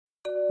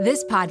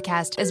This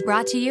podcast is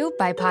brought to you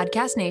by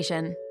Podcast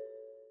Nation.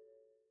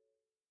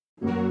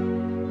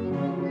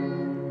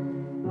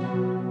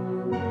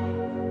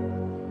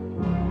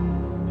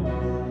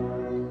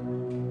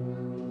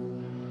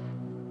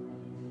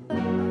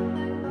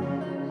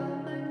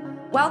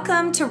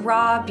 Welcome to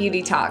Raw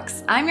Beauty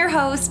Talks. I'm your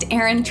host,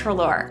 Erin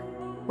Treloar.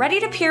 Ready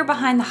to peer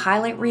behind the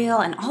highlight reel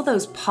and all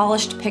those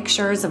polished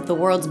pictures of the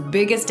world's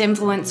biggest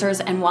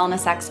influencers and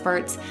wellness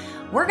experts?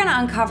 We're going to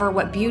uncover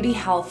what beauty,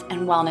 health,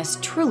 and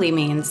wellness truly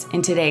means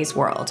in today's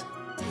world.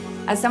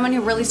 As someone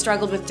who really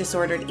struggled with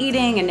disordered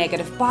eating and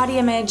negative body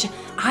image,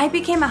 I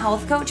became a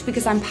health coach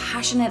because I'm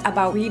passionate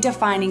about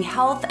redefining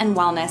health and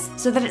wellness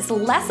so that it's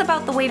less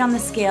about the weight on the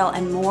scale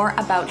and more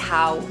about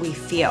how we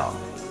feel.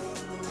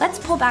 Let's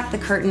pull back the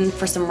curtain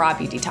for some Raw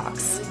Beauty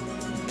Talks.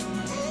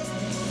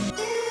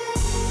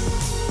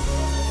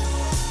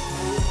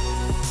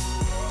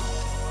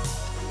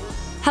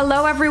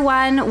 Hello,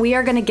 everyone. We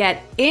are going to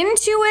get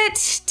into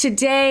it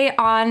today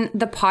on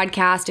the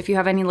podcast. If you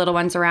have any little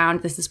ones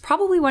around, this is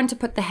probably one to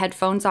put the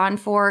headphones on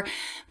for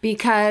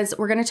because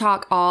we're going to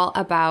talk all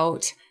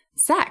about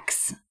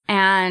sex.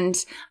 And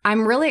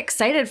I'm really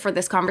excited for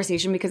this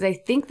conversation because I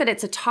think that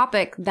it's a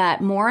topic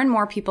that more and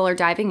more people are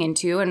diving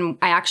into. And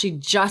I actually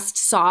just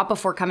saw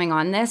before coming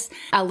on this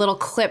a little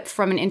clip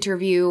from an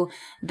interview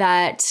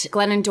that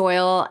Glennon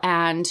Doyle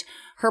and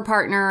her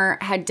partner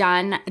had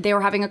done. They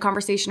were having a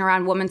conversation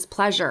around women's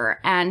pleasure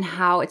and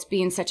how it's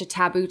been such a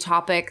taboo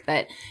topic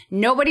that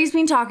nobody's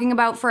been talking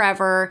about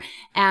forever,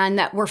 and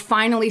that we're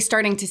finally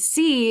starting to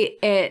see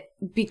it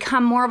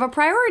become more of a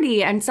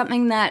priority and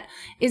something that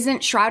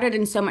isn't shrouded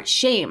in so much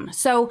shame.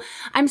 So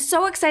I'm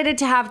so excited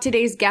to have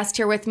today's guest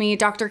here with me.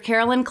 Dr.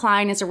 Carolin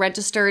Klein is a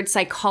registered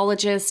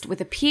psychologist with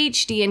a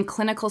Ph.D. in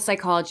clinical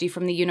psychology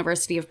from the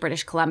University of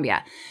British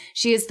Columbia.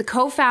 She is the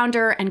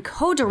co-founder and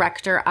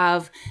co-director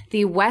of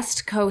the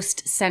West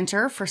Coast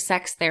Center for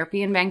Sex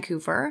Therapy in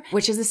Vancouver,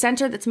 which is a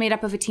center that's made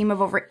up of a team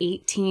of over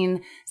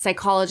 18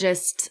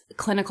 psychologists,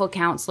 clinical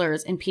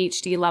counselors, and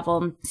Ph.D.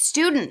 level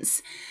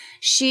students.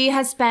 She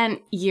has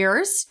spent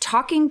years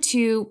talking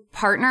to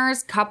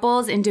partners,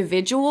 couples,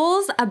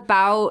 individuals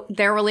about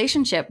their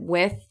relationship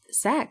with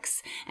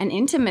sex and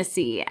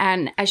intimacy.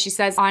 And as she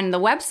says on the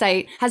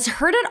website, has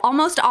heard it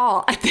almost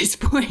all at this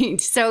point.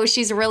 So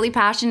she's really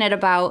passionate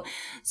about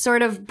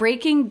sort of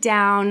breaking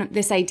down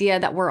this idea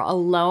that we're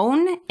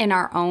alone in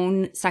our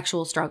own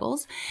sexual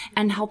struggles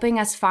and helping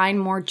us find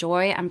more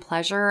joy and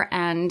pleasure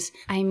and,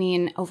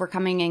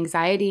 overcoming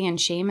anxiety and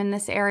shame in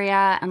this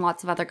area and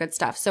lots of other good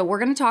stuff. So we're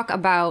going to talk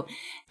about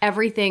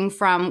everything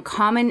from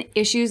common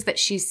issues that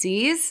she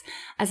sees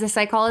as a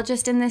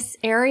psychologist in this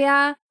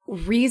area,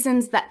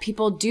 reasons that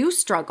people do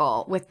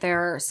struggle with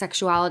their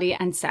sexuality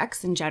and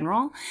sex in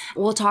general.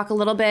 We'll talk a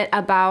little bit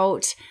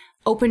about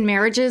open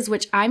marriages,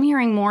 which I'm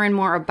hearing more and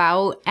more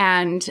about,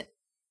 and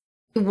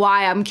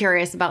why I'm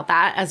curious about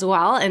that as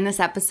well in this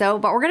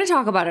episode, but we're going to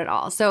talk about it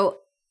all. So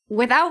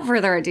without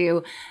further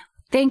ado,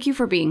 thank you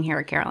for being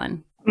here,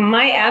 Carolin.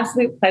 My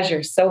absolute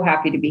pleasure. So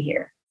happy to be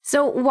here.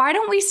 So why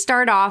don't we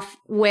start off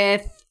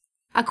with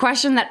a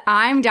question that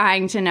I'm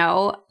dying to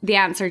know the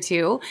answer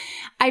to.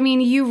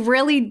 You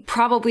really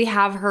probably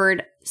have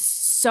heard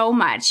so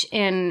much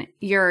in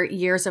your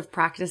years of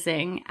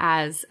practicing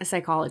as a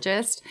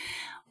psychologist.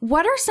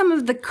 What are some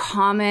of the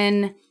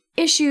common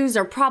issues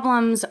or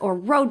problems or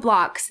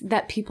roadblocks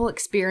that people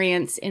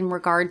experience in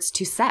regards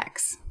to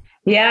sex?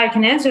 Yeah, I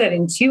can answer that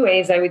in two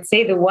ways. I would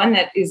say the one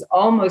that is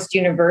almost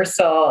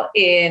universal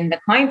in the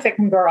clients that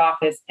come to our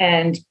office.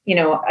 And,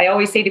 I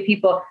always say to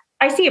people,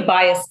 I see a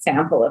biased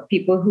sample of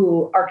people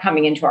who are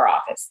coming into our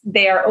office.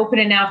 They are open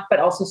enough, but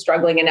also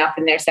struggling enough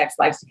in their sex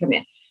lives to come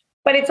in.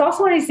 But it's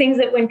also one of these things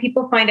that when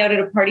people find out at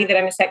a party that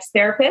I'm a sex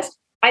therapist,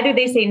 either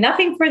they say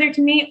nothing further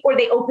to me or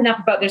they open up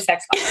about their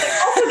sex lives.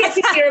 I also get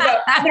to hear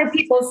about other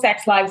people's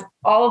sex lives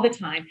all the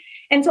time.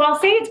 And so I'll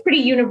say it's pretty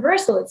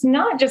universal. It's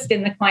not just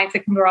in the clients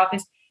that come to our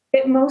office,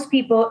 that most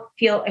people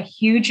feel a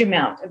huge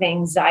amount of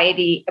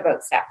anxiety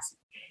about sex.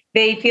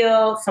 They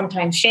feel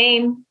sometimes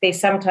shame. They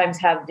sometimes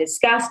have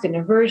disgust and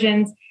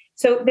aversions.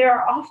 So there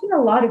are often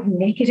a lot of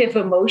negative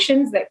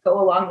emotions that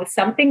go along with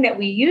something that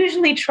we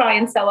usually try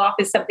and sell off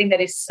as something that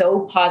is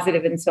so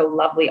positive and so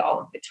lovely all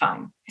of the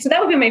time. So that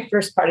would be my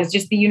first part, is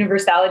just the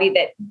universality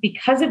that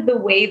because of the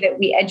way that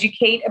we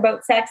educate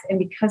about sex and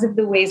because of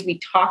the ways we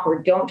talk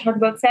or don't talk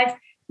about sex,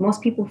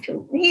 most people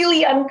feel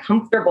really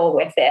uncomfortable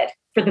with it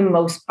for the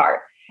most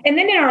part. And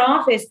then in our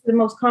office, the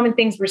most common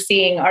things we're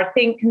seeing are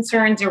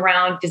concerns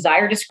around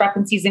desire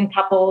discrepancies in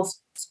couples,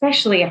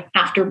 especially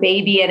after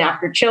baby and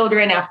after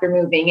children, after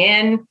moving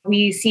in.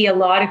 We see a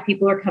lot of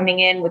people are coming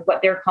in with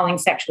what they're calling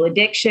sexual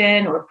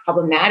addiction or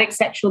problematic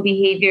sexual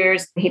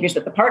behaviors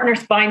that the partner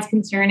finds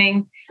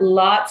concerning,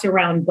 lots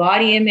around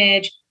body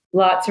image,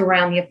 lots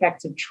around the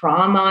effects of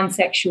trauma on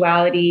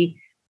sexuality,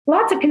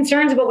 lots of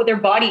concerns about what their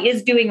body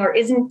is doing or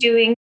isn't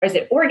doing. Is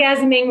it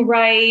orgasming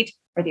right?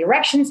 Are the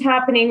erections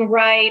happening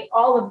right?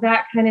 All of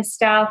that kind of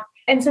stuff.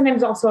 and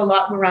sometimes also a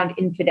lot around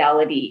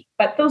infidelity.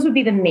 But those would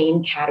be the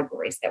main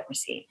categories that we're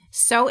seeing.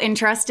 So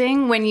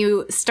interesting when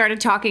you started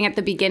talking at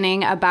the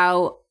beginning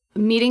about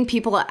meeting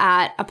people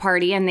at a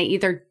party and they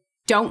either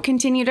don't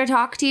continue to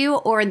talk to you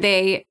or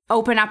they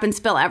open up and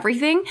spill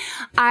everything.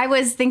 I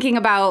was thinking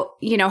about,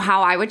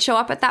 how I would show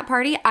up at that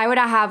party. I would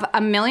have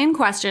a million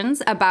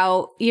questions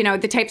about,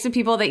 the types of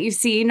people that you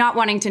see, not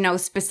wanting to know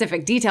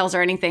specific details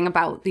or anything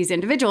about these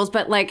individuals,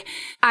 but like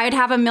I would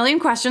have a million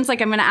questions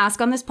like I'm going to ask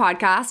on this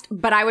podcast,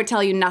 but I would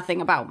tell you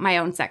nothing about my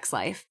own sex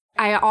life.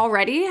 I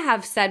already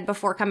have said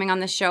before coming on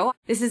this show,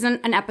 this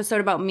isn't an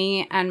episode about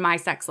me and my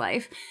sex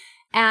life.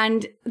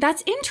 And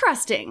that's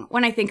interesting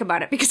when I think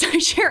about it because I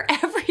share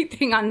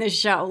everything on this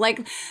show,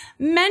 like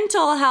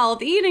mental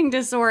health, eating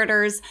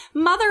disorders,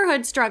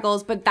 motherhood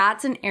struggles. But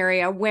that's an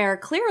area where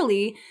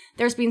clearly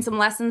there's been some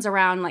lessons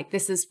around like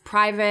this is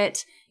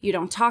private. You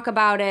don't talk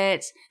about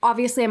it.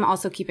 Obviously, I'm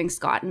also keeping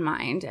Scott in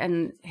mind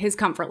and his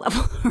comfort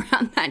level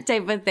around that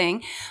type of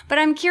thing. But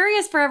I'm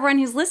curious for everyone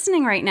who's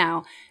listening right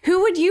now,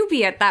 who would you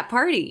be at that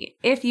party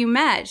if you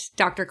met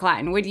Dr.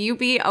 Klein? Would you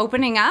be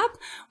opening up?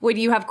 Would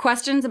you have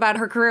questions about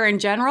her career in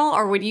general?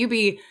 Or would you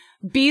be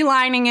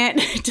beelining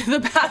it to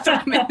the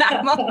bathroom in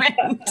that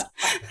moment?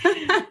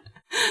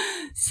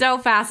 So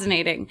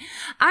fascinating.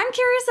 I'm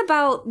curious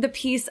about the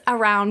piece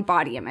around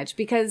body image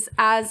because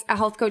as a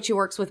health coach who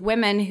works with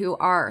women who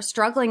are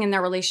struggling in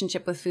their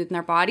relationship with food and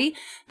their body,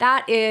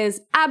 that is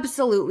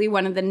absolutely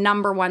one of the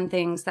number one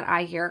things that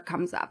I hear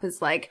comes up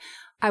is like,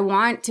 I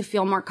want to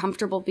feel more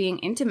comfortable being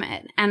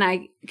intimate and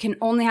I can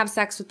only have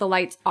sex with the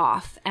lights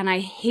off and I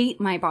hate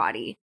my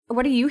body.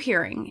 What are you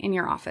hearing in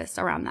your office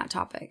around that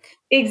topic?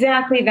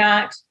 Exactly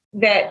that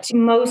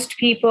most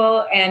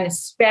people, and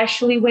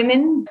especially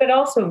women, but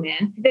also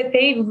men, that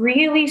they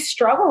really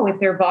struggle with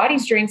their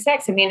bodies during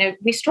sex. I mean,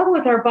 we struggle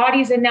with our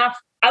bodies enough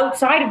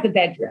outside of the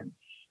bedroom.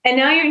 And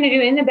now you're going to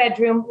do it in the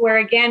bedroom where,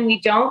 again,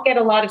 we don't get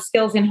a lot of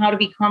skills in how to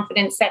be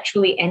confident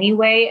sexually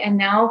anyway. And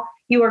now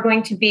you are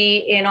going to be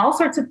in all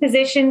sorts of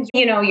positions.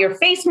 Your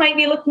face might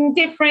be looking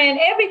different.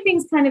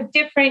 Everything's kind of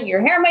different.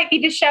 Your hair might be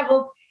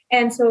disheveled.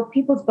 And so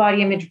people's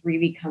body image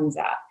really comes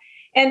up.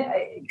 And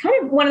kind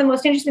of one of the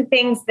most interesting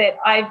things that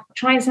I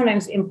try and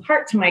sometimes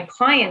impart to my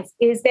clients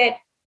is that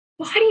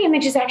body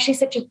image is actually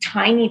such a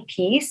tiny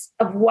piece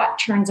of what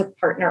turns a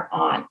partner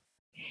on.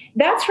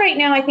 That's right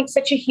now, I think,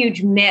 such a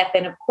huge myth.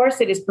 And of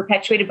course, it is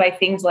perpetuated by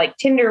things like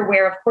Tinder,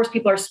 where, of course,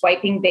 people are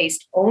swiping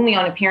based only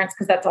on appearance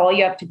because that's all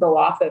you have to go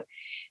off of.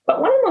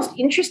 But one of the most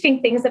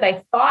interesting things that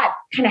I thought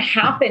kind of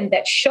happened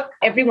that shook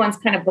everyone's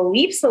kind of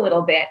beliefs a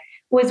little bit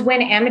was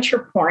when amateur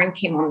porn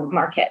came on the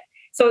market.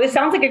 So this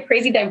sounds like a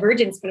crazy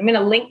divergence, but I'm going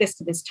to link this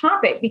to this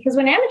topic because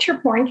when amateur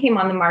porn came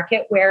on the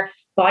market, where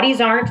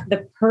bodies aren't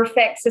the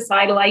perfect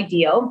societal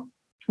ideal,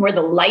 where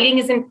the lighting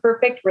isn't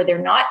perfect, where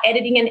they're not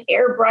editing and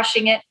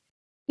airbrushing it,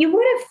 you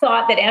would have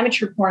thought that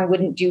amateur porn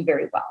wouldn't do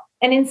very well.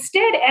 And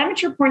instead,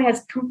 amateur porn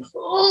has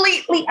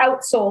completely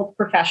outsold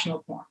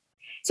professional porn.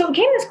 So it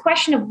came this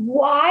question of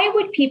why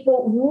would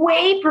people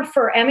way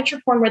prefer amateur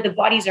porn where the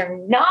bodies are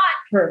not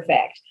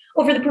perfect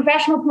over the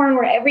professional porn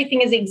where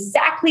everything is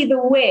exactly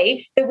the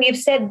way that we have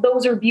said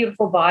those are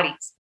beautiful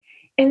bodies?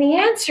 And the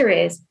answer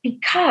is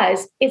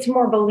because it's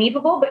more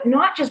believable, but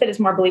not just that it's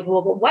more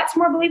believable, but what's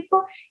more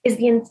believable is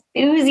the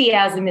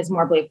enthusiasm is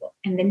more believable.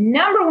 And the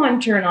number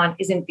one turn on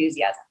is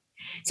enthusiasm.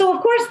 So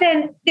of course,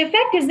 then the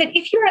effect is that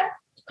if you're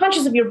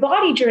conscious of your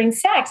body during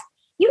sex,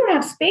 you don't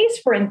have space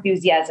for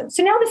enthusiasm.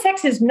 So now the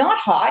sex is not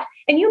hot.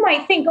 And you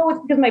might think, oh,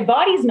 it's because my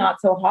body's not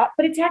so hot,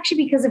 but it's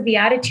actually because of the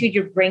attitude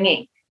you're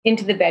bringing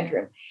into the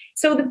bedroom.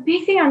 So the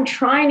big thing I'm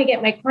trying to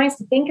get my clients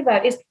to think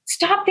about is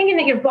stop thinking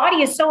that your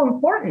body is so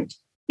important.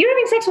 You're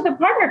having sex with a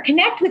partner,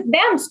 connect with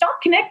them.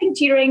 Stop connecting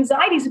to your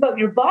anxieties about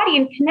your body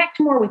and connect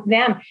more with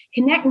them.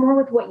 Connect more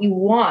with what you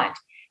want.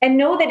 And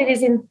know that it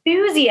is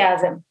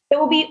enthusiasm that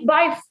will be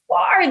by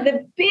far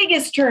the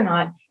biggest turn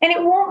on. And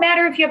it won't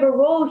matter if you have a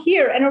role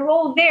here and a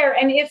role there.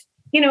 And if,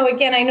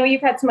 again, I know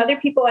you've had some other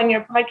people on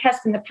your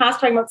podcast in the past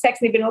talking about sex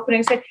and they've been open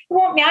and said, it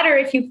won't matter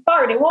if you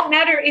fart. It won't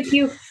matter if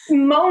you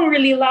moan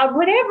really loud,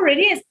 whatever it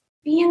is.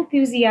 Be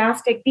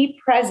enthusiastic, be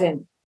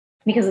present,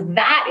 because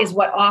that is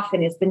what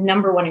often is the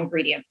number one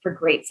ingredient for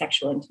great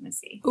sexual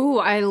intimacy. Ooh,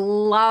 I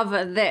love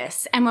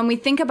this. And when we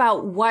think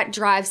about what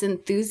drives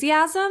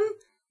enthusiasm,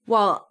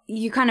 well,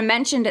 you kind of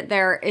mentioned it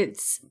there.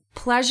 It's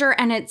pleasure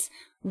and it's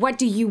what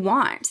do you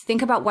want?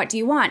 Think about what do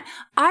you want?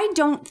 I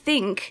don't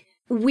think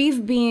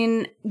we've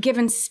been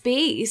given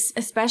space,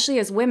 especially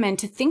as women,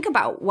 to think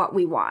about what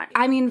we want.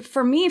 I mean,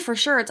 for me, for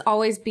sure, it's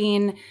always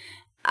been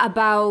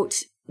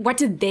about what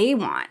do they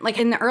want? Like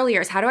in the early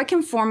years, how do I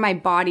conform my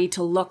body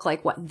to look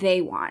like what they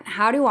want?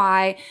 How do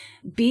I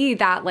be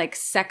that like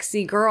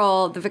sexy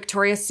girl, the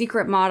Victoria's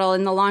Secret model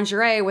in the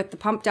lingerie with the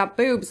pumped up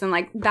boobs and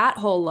like that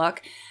whole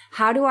look?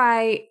 How do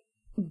I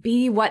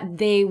be what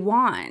they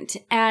want?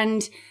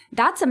 And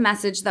that's a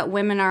message that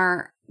women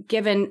are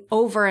given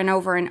over and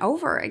over and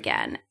over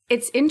again.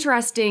 It's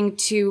interesting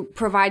to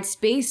provide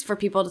space for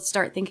people to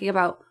start thinking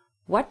about,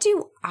 what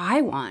do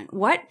I want?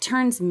 What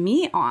turns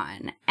me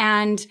on?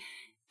 And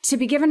to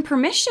be given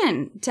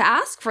permission to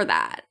ask for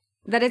that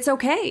it's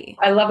okay.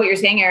 I love what you're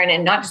saying, Erin,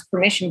 and not just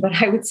permission,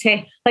 but I would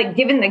say, like,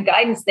 given the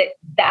guidance that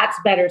that's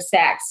better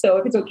sex. So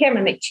if it's okay, I'm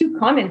going to make 2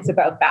 comments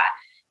about that.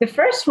 The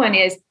first one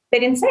is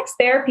that in sex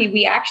therapy,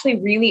 we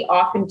actually really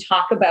often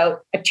talk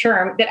about a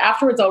term that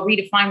afterwards I'll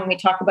redefine when we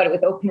talk about it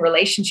with open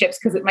relationships,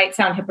 because it might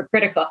sound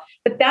hypocritical.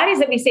 But that is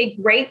that we say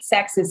great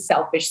sex is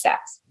selfish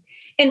sex.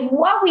 And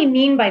what we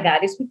mean by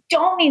that is we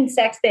don't mean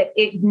sex that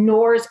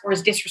ignores or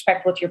is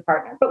disrespectful to your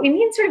partner, but we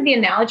mean sort of the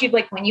analogy of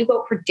like when you go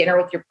out for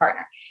dinner with your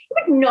partner.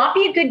 It would not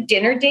be a good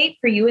dinner date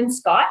for you and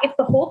Scott if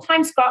the whole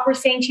time Scott were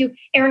saying to you,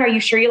 Erin, are you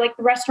sure you like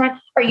the restaurant?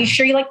 Are you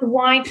sure you like the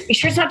wine? Are you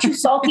sure it's not too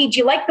salty? Do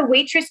you like the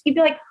waitress? You'd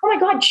be like, oh my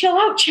God, chill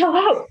out, chill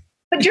out.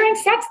 But during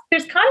sex,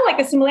 there's kind of like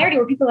a similarity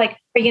where people are like,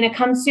 are you going to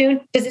come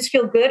soon? Does this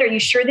feel good? Are you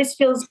sure this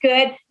feels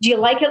good? Do you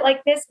like it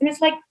like this? And it's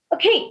like,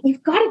 okay,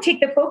 you've got to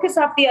take the focus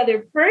off the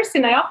other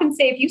person. I often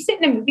say, if you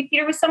sit in a movie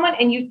theater with someone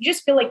and you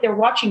just feel like they're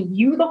watching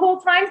you the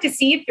whole time to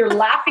see if you're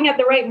laughing at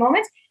the right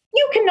moments,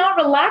 you cannot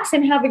relax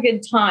and have a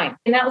good time.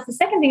 And that was the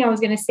second thing I was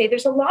going to say.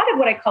 There's a lot of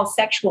what I call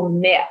sexual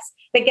myths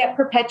that get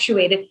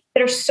perpetuated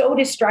that are so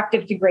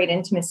destructive to great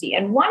intimacy.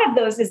 And one of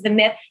those is the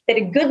myth that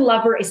a good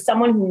lover is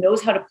someone who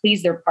knows how to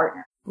please their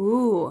partner.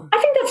 Ooh. I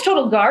think that's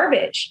total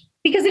garbage,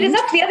 because it is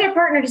up to the other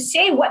partner to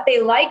say what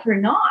they like or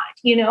not,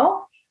 you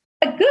know?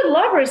 A good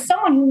lover is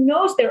someone who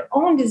knows their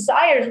own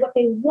desires, what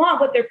they want,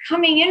 what they're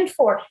coming in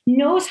for,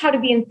 knows how to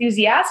be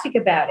enthusiastic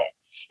about it.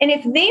 And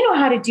if they know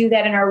how to do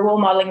that and are role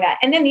modeling that,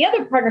 and then the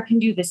other partner can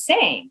do the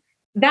same,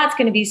 that's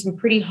going to be some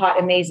pretty hot,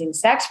 amazing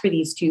sex for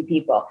these 2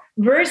 people,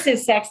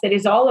 versus sex that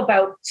is all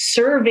about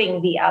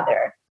serving the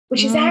other,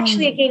 which is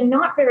actually, again,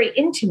 not very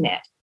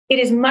intimate. It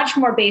is much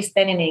more based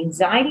then in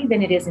anxiety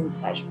than it is in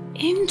pleasure.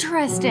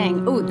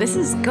 Interesting. Oh, this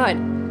is good.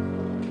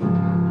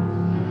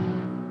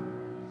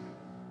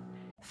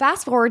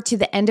 Fast forward to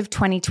the end of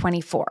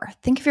 2024.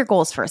 Think of your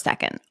goals for a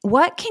second.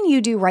 What can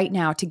you do right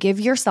now to give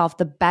yourself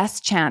the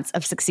best chance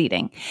of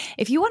succeeding?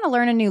 If you want to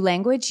learn a new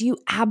language, you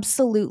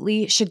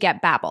absolutely should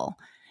get Babbel.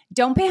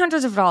 Don't pay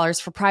hundreds of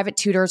dollars for private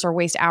tutors or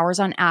waste hours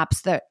on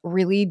apps that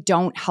really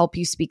don't help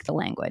you speak the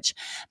language.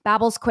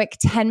 Babbel's quick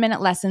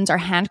 10-minute lessons are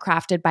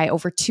handcrafted by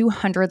over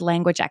 200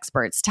 language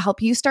experts to help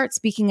you start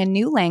speaking a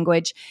new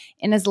language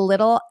in as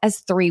little as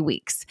 3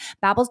 weeks.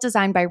 Babbel's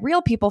designed by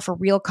real people for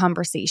real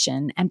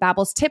conversation, and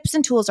Babbel's tips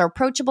and tools are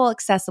approachable,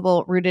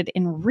 accessible, rooted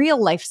in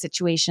real-life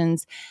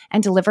situations,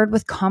 and delivered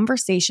with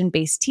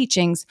conversation-based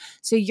teachings,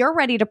 so you're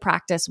ready to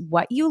practice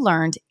what you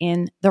learned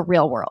in the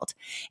real world.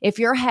 If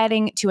you're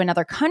heading to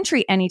another country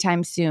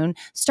anytime soon,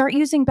 start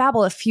using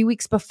Babbel a few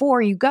weeks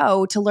before you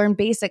go to learn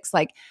basics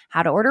like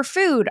how to order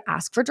food,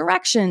 ask for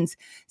directions,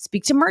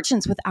 speak to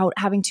merchants without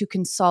having to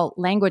consult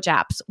language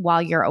apps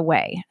while you're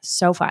away.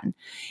 So fun.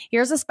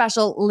 Here's a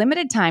special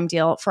limited time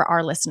deal for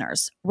our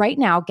listeners. Right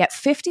now, get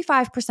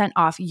 55%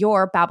 off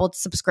your Babbel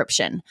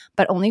subscription,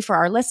 but only for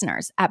our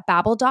listeners at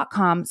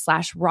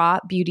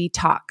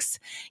babbel.com/rawbeautytalks.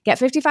 Get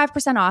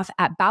 55% off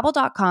at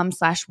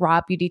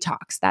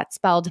babbel.com/rawbeautytalks. That's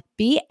spelled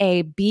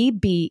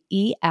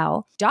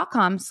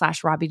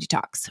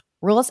babbel.com/rawbeautytalks.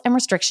 Rules and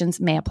restrictions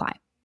may apply.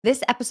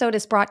 This episode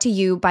is brought to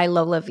you by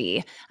Lola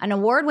V, an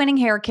award-winning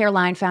hair care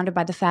line founded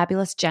by the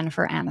fabulous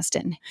Jennifer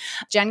Aniston.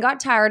 Jen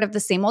got tired of the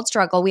same old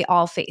struggle we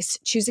all face,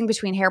 choosing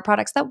between hair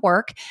products that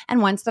work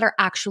and ones that are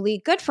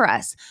actually good for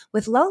us.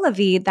 With Lola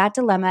V, that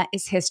dilemma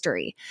is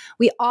history.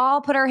 We all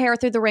put our hair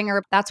through the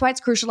ringer. That's why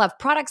it's crucial to have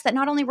products that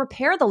not only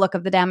repair the look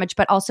of the damage,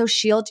 but also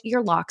shield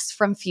your locks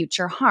from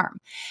future harm.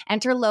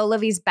 Enter Lola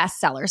V's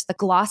bestsellers, the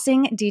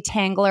Glossing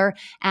Detangler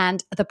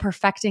and the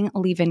Perfecting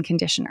Leave-In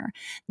Conditioner.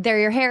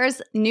 They're your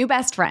hair's new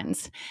best friends.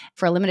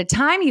 For a limited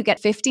time, you get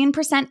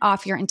 15%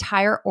 off your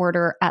entire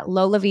order at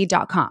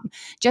lolav.com.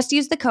 Just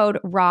use the code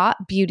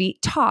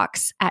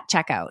RAWBEAUTYTALKS at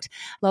checkout.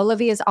 Lola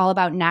V is all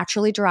about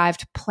naturally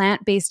derived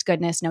plant-based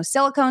goodness, no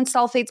silicones,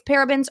 sulfates,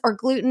 parabens, or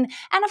gluten,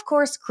 and of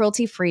course,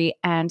 cruelty-free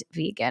and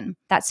vegan.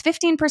 That's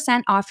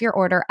 15% off your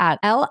order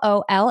at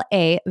LOLAVIE.com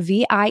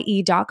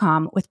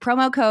with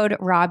promo code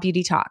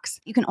RAWBEAUTYTALKS.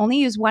 You can only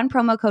use one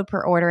promo code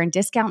per order and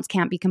discounts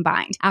can't be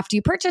combined. After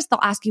you purchase, they'll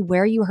ask you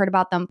where you heard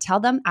about them. Tell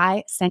them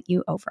I sent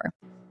you over.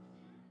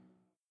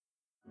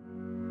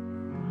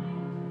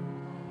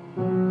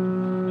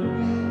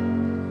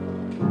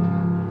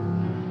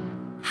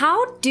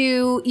 How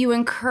do you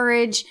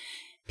encourage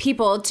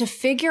people to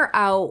figure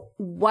out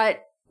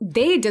what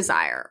they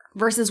desire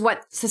versus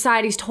what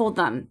society's told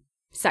them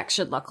sex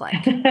should look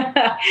like?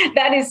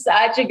 That is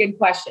such a good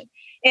question.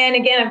 And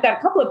again, I've got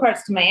a couple of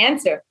parts to my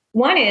answer.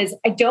 One is,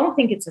 I don't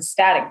think it's a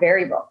static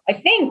variable. I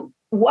think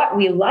what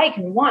we like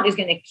and want is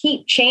going to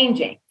keep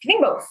changing. If you think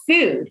about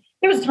food,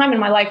 there was a time in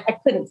my life I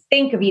couldn't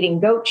think of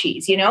eating goat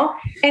cheese, you know?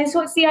 And so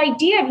it's the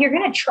idea of you're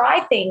going to try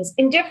things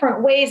in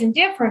different ways, in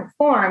different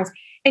forms,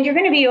 and you're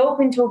going to be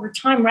open to over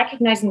time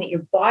recognizing that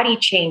your body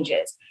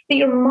changes, that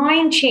your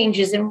mind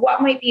changes, and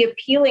what might be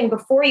appealing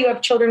before you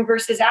have children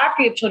versus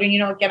after you have children. You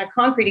know, again, a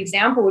concrete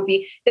example would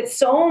be that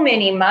so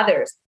many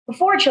mothers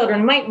before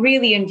children might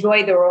really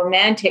enjoy the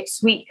romantic,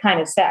 sweet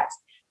kind of sex.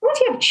 Once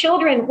you have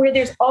children where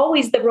there's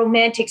always the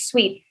romantic,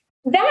 sweet,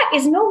 that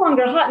is no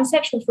longer hot and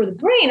sexual for the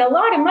brain. A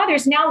lot of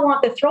mothers now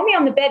want to throw me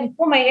on the bed and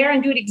pull my hair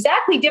and do it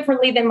exactly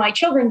differently than my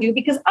children do,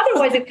 because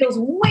otherwise it feels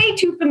way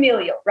too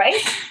familial, right?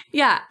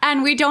 Yeah.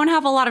 And we don't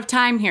have a lot of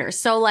time here.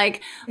 So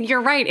like,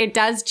 you're right. It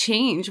does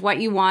change. What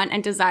you want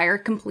and desire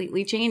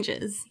completely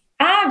changes.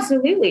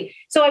 Absolutely.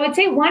 So I would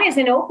say one is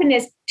an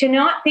openness to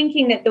not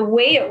thinking that the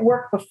way it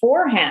worked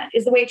beforehand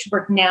is the way it should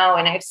work now.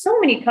 And I have so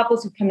many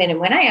couples who come in, and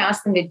when I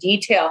ask them to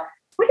detail,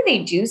 what do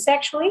they do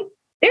sexually?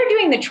 They're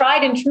doing the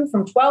tried and true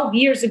from 12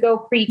 years ago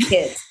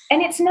pre-kids.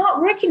 And it's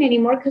not working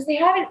anymore because they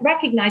haven't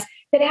recognized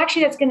that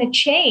actually that's going to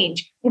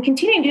change, and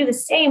continuing to do the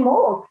same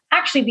old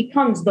actually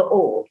becomes the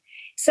old.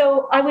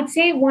 So I would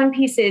say one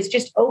piece is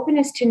just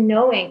openness to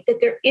knowing that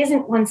there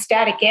isn't one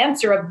static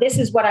answer of this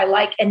is what I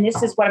like and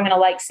this is what I'm going to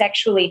like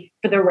sexually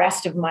for the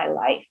rest of my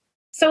life.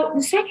 So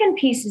the second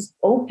piece is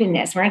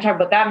openness. We're going to talk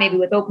about that maybe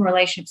with open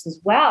relationships as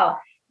well.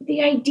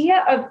 The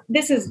idea of,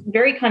 this is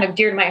very kind of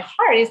dear to my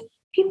heart, is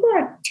people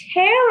are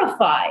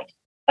terrified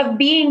of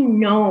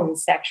being known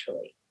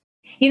sexually.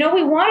 You know,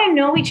 we want to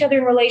know each other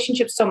in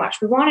relationships so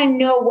much. We want to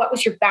know, what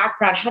was your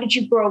background? How did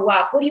you grow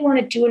up? What do you want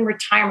to do in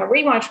retirement? Where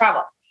do you want to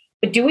travel?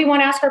 But do we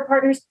want to ask our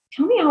partners,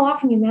 tell me how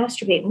often you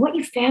masturbate and what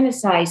you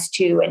fantasize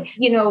to? And,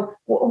 you know,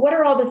 what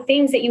are all the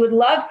things that you would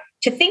love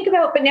to think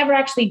about but never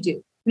actually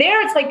do?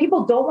 There, it's like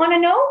people don't want to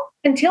know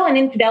until an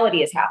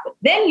infidelity has happened.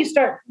 Then you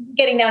start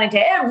getting down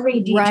into every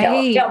detail.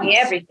 Right. Tell me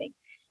everything.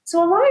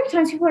 So a lot of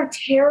times people are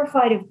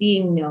terrified of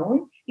being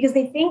known because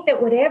they think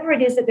that whatever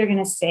it is that they're going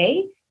to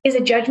say is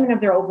a judgment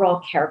of their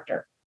overall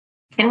character.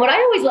 And what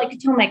I always like to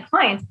tell my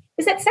clients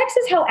is that sex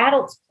is how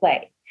adults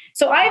play.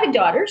 So I have a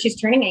daughter, she's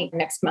turning 8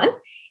 next month.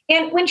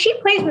 And when she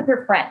plays with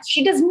her friends,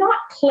 she does not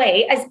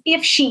play as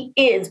if she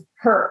is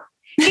her.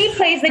 She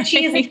plays that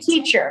she is a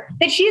teacher,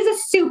 that she is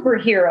a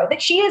superhero,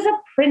 that she is a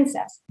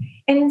princess.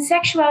 And in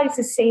sexuality, it's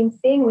the same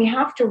thing. We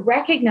have to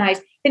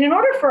recognize that in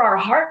order for our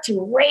heart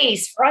to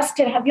race, for us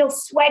to feel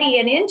sweaty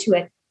and into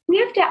it, we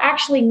have to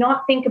actually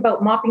not think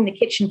about mopping the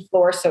kitchen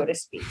floor, so to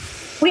speak.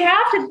 We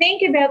have to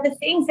think about the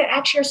things that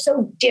actually are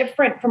so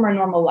different from our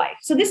normal life.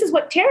 So this is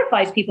what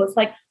terrifies people. It's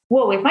like,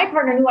 whoa, if my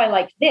partner knew I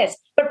like this,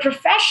 but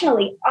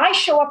professionally I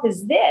show up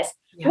as this,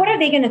 what are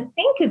they going to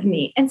think of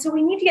me? And so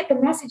we need to get the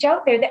message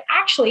out there that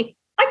actually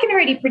I can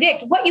already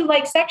predict what you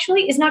like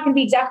sexually is not going to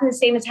be exactly the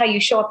same as how you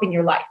show up in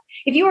your life.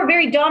 If you are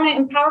very dominant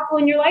and powerful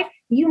in your life,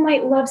 you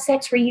might love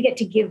sex where you get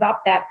to give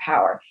up that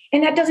power.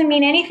 And that doesn't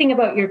mean anything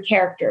about your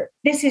character.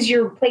 This is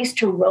your place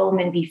to roam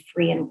and be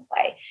free and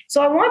play.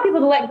 So I want people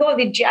to let go of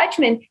the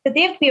judgment that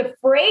they have to be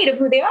afraid of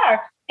who they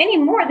are any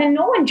more than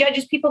no one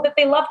judges people that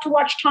they love to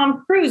watch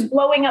Tom Cruise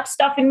blowing up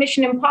stuff in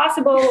Mission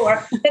Impossible,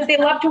 or that they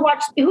love to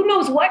watch who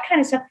knows what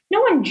kind of stuff. No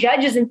one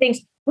judges and thinks,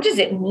 what does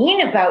it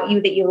mean about you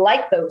that you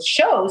like those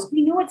shows?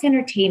 We know it's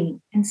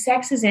entertainment, and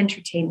sex is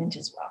entertainment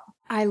as well.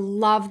 I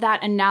love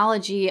that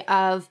analogy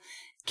of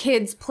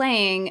kids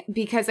playing,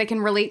 because I can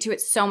relate to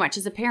it so much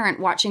as a parent,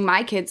 watching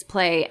my kids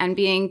play and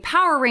being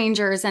Power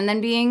Rangers and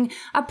then being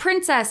a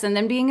princess and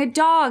then being a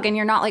dog. And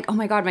you're not like, oh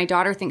my God, my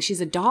daughter thinks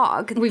she's a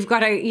dog. We've got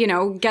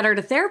to, get her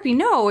to therapy.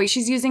 No,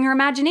 she's using her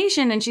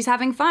imagination and she's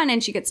having fun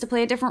and she gets to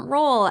play a different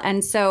role.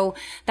 And so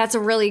that's a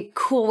really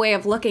cool way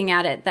of looking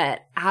at it,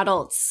 that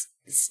adults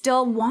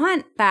still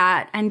want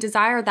that and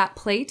desire that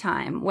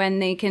playtime when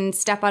they can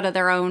step out of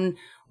their own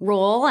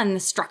role and the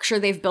structure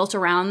they've built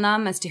around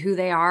them as to who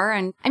they are.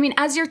 And I mean,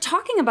 as you're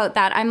talking about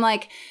that, I'm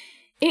like,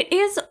 it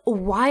is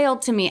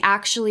wild to me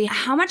actually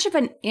how much of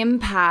an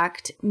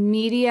impact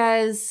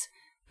media's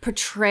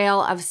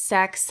portrayal of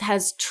sex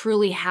has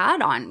truly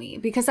had on me,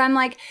 because I'm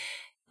like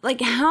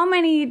how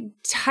many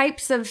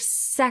types of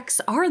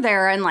sex are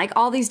there, and like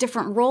all these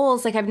different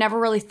roles? Like I've never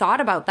really thought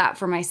about that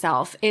for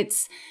myself.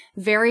 It's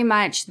very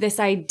much this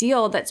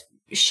ideal that's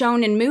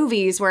shown in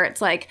movies where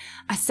it's like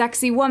a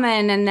sexy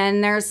woman, and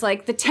then there's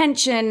like the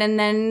tension, and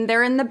then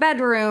they're in the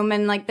bedroom,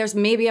 and like there's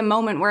maybe a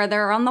moment where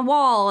they're on the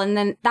wall, and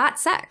then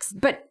that's sex.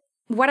 But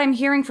what I'm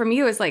hearing from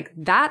you is like,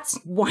 that's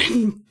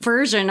one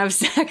version of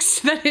sex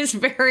that is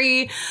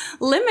very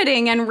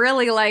limiting, and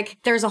really like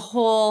there's a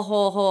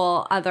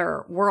whole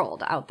other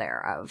world out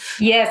there of.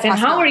 Yes. And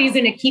how are you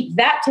going to keep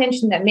that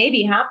tension that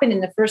maybe happened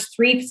in the first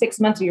 3-6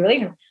 months of your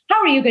relationship?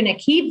 How are you going to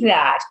keep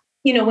that?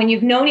 When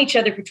you've known each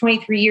other for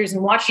 23 years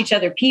and watched each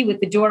other pee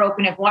with the door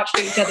open and watched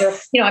each other,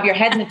 have your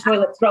head in the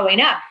toilet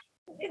throwing up.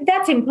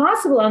 That's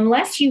impossible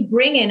unless you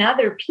bring in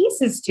other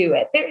pieces to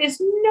it. There is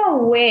no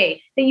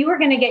way that you are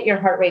going to get your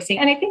heart racing.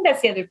 And I think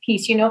that's the other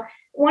piece.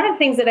 One of the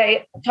things that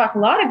I talk a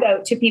lot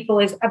about to people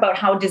is about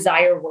how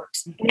desire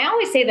works. Now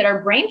we say that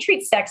our brain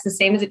treats sex the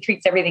same as it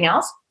treats everything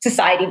else.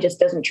 Society just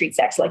doesn't treat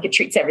sex like it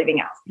treats everything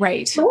else.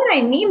 Right. So what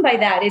I mean by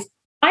that is,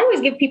 I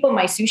always give people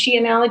my sushi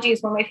analogy.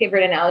 It's one of my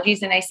favorite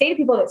analogies. And I say to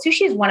people that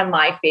sushi is one of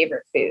my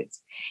favorite foods.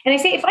 And I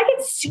say, if I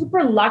get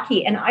super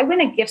lucky and I win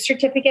a gift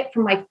certificate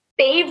from my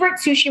favorite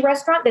sushi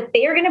restaurant, that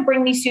they are going to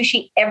bring me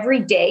sushi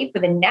every day for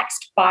the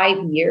next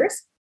 5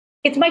 years,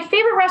 it's my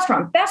favorite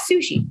restaurant, best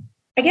sushi.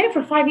 I get it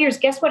for 5 years.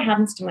 Guess what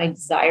happens to my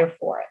desire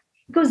for it?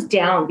 goes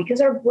down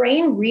because our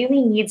brain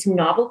really needs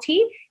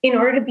novelty in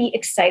order to be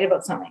excited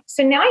about something.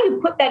 So now you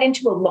put that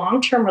into a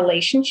long-term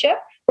relationship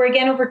where,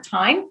 again, over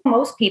time,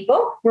 most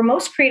people were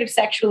most creative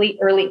sexually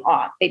early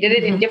on. They did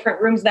it in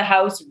different rooms of the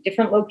house,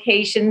 different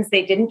locations.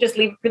 They didn't just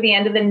leave it for the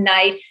end of the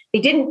night. They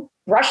didn't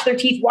brush their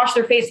teeth, wash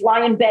their face,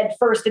 lie in bed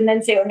first, and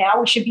then say, oh, now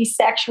we should be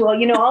sexual,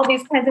 all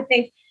these kinds of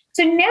things.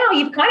 So now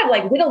you've kind of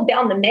like whittled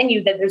down the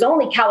menu that there's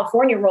only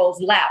California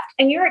rolls left,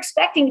 and you're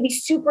expecting to be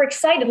super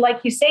excited, like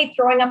you say,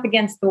 throwing up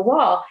against the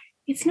wall.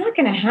 It's not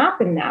going to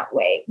happen that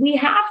way. We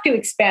have to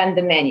expand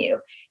the menu.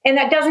 And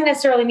that doesn't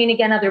necessarily mean,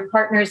 again, other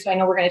partners. I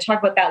know we're going to talk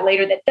about that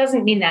later. That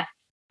doesn't mean that.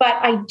 But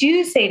I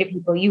do say to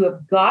people, you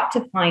have got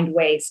to find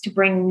ways to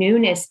bring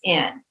newness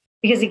in.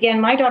 Because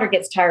again, my daughter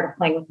gets tired of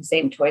playing with the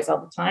same toys all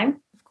the time.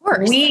 Of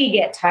course. We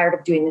get tired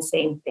of doing the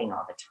same thing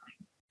all the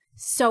time.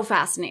 So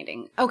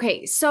fascinating.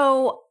 Okay,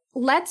 so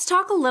let's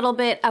talk a little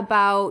bit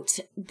about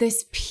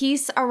this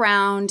piece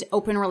around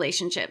open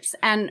relationships.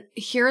 And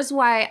here's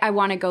why I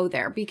want to go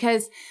there.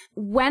 Because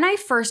when I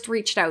first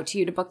reached out to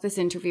you to book this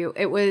interview,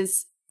 it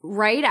was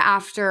right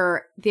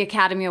after the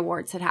Academy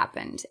Awards had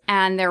happened.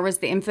 And there was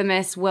the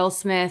infamous Will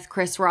Smith,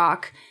 Chris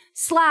Rock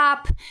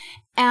slap.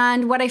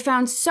 And what I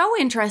found so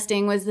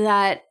interesting was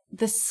that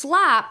the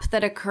slap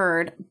that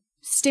occurred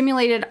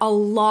stimulated a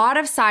lot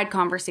of side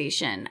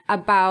conversation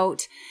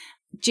about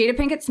Jada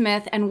Pinkett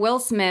Smith and Will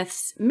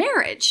Smith's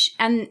marriage,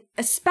 and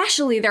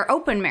especially their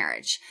open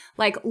marriage.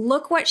 Like,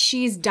 look what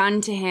she's done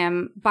to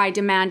him by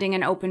demanding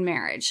an open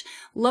marriage.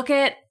 Look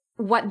at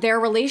what their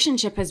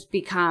relationship has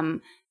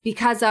become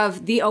because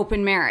of the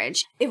open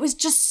marriage. It was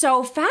just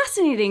so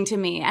fascinating to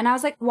me. And I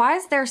was like, why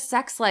is their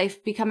sex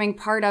life becoming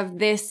part of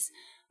this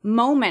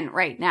moment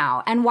right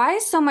now? And why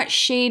is so much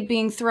shade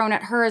being thrown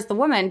at her as the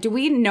woman? Do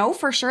we know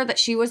for sure that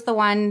she was the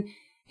one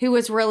who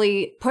was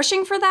really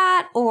pushing for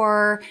that?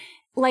 Or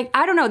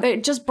I don't know,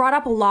 it just brought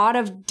up a lot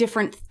of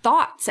different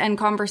thoughts and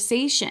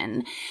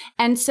conversation.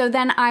 And so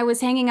then I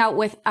was hanging out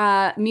with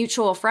a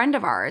mutual friend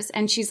of ours,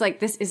 and she's like,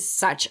 this is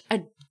such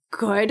a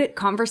good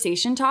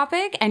conversation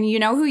topic. And you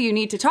know who you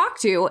need to talk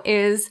to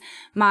is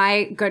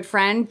my good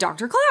friend,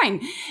 Dr.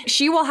 Klein.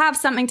 She will have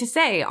something to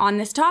say on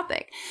this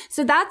topic.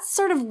 So that's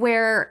sort of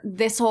where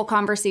this whole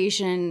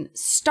conversation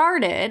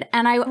started.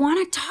 And I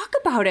want to talk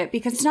about it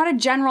because it's not a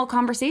general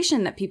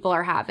conversation that people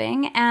are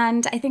having.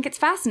 And I think it's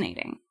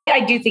fascinating.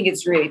 I do think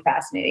it's really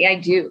fascinating. I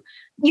do.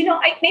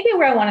 Maybe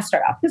where I want to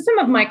start off, because some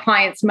of my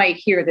clients might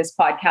hear this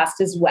podcast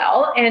as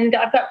well. And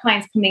I've got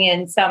clients coming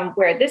in, some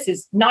where this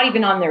is not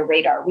even on their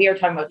radar. We are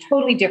talking about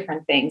totally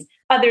different things.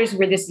 Others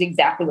where this is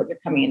exactly what they're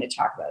coming in to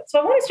talk about.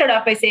 So I want to start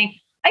off by saying,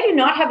 I do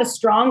not have a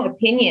strong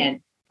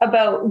opinion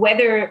about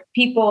whether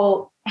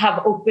people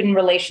have open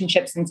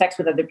relationships and sex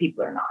with other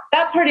people or not.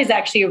 That part is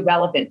actually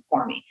irrelevant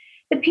for me.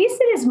 The piece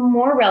that is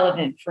more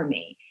relevant for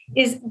me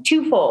is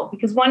twofold,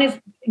 because one is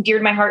dear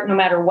to my heart no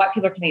matter what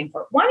people are coming in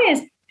for. One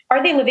is,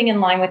 are they living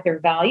in line with their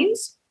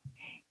values?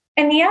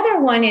 And the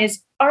other one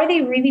is, are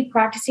they really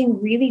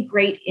practicing really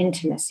great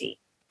intimacy?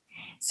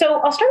 So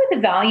I'll start with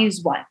the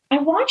values one. I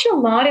watch a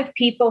lot of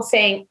people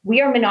saying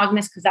we are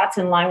monogamous because that's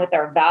in line with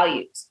our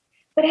values.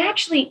 But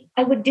actually,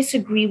 I would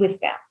disagree with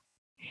them,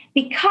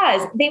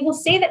 because they will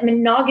say that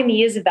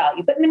monogamy is a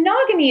value, but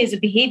monogamy is a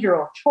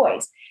behavioral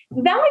choice.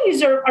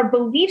 Values are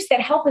beliefs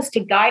that help us to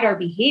guide our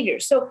behavior.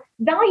 So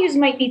values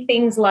might be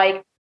things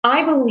like,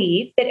 I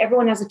believe that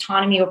everyone has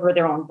autonomy over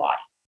their own body.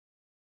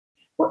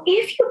 Well,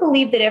 if you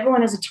believe that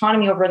everyone has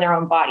autonomy over their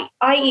own body,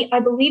 i.e., I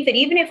believe that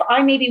even if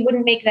I maybe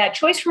wouldn't make that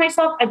choice for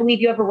myself, I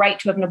believe you have a right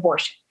to have an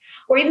abortion.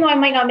 Or even though I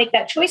might not make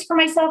that choice for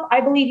myself,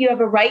 I believe you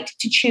have a right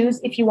to choose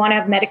if you want to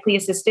have medically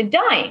assisted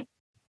dying.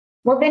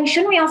 Well, then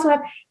shouldn't we also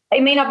have,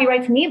 it may not be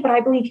right for me, but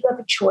I believe you have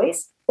a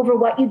choice over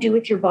what you do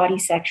with your body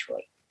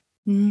sexually.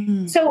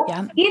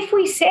 If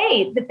we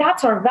say that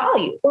that's our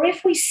value, or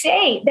if we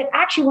say that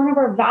actually one of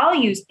our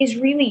values is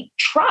really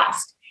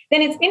trust,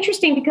 then it's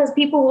interesting because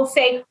people will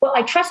say, well,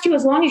 I trust you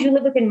as long as you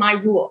live within my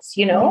rules,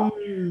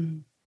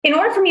 In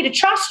order for me to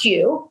trust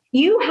you,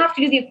 you have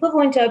to do the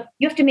equivalent of,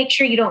 you have to make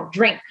sure you don't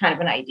drink, kind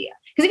of an idea.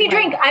 Because if you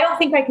drink, I don't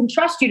think I can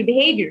trust you to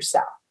behave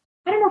yourself.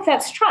 I don't know if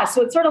that's trust.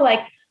 So it's sort of like,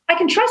 I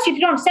can trust you if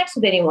you don't have sex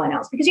with anyone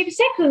else, because if you have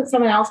sex with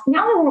someone else,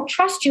 now I won't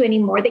trust you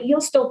anymore, that you'll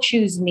still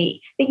choose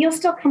me, that you'll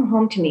still come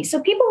home to me.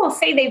 So people will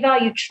say they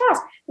value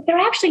trust, but they're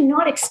actually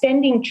not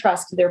extending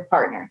trust to their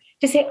partner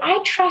to say,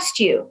 I trust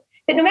you,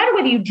 that no matter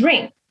whether you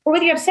drink or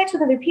whether you have sex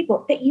with other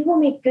people, that you will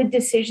make good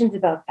decisions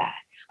about that.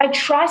 I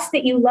trust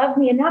that you love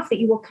me enough that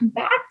you will come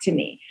back to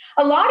me.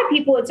 A lot of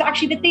people, it's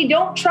actually that they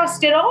don't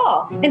trust at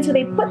all. And so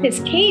they put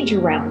this cage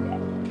around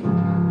it.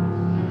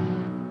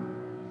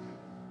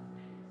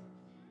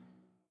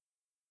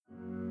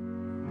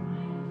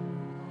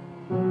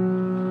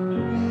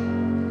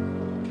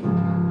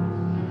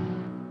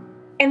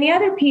 And the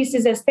other piece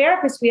is, as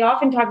therapists, we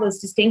often talk about this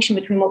distinction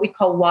between what we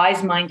call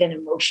wise mind and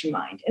emotion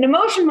mind. And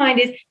emotion mind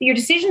is that your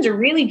decisions are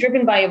really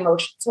driven by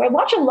emotion. So I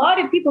watch a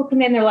lot of people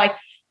come in, they're like,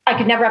 I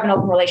could never have an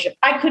open relationship.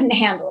 I couldn't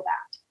handle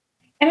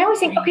that. And I always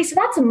think, okay, so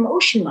that's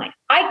emotion line.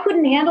 I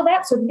couldn't handle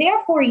that. So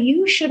therefore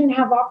you shouldn't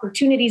have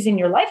opportunities in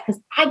your life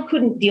because I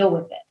couldn't deal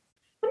with it.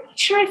 I'm not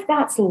sure if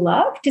that's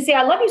love to say,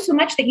 I love you so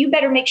much that you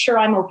better make sure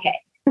I'm okay.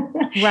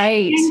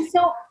 Right. And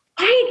so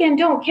I, again,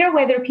 don't care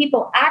whether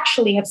people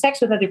actually have sex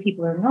with other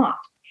people or not.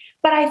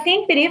 But I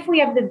think that if we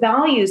have the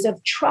values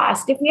of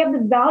trust, if we have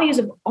the values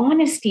of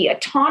honesty,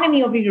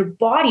 autonomy over your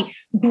body,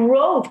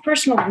 growth,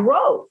 personal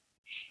growth,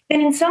 then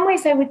in some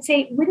ways I would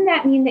say, wouldn't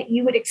that mean that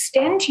you would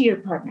extend to your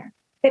partner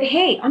that,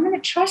 hey, I'm going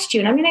to trust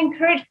you and I'm going to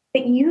encourage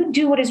that you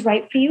do what is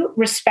right for you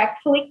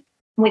respectfully,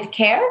 with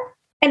care.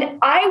 And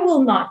I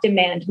will not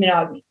demand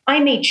monogamy. I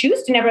may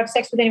choose to never have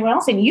sex with anyone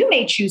else, and you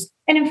may choose.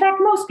 And in fact,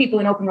 most people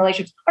in open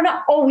relationships are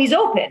not always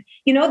open.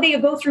 You know, they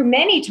go through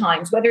many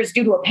times, whether it's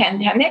due to a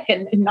pandemic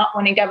and not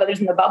wanting to have others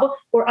in the bubble,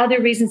 or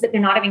other reasons that they're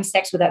not having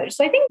sex with others.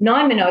 So I think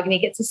non-monogamy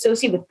gets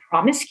associated with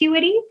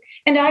promiscuity.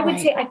 And I would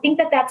say, I think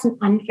that that's an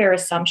unfair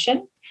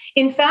assumption.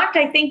 In fact,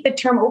 I think the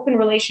term open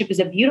relationship is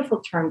a beautiful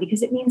term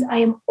because it means I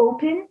am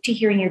open to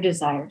hearing your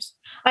desires.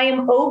 I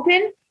am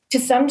open to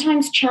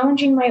sometimes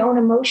challenging my own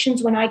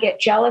emotions when I get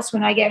jealous,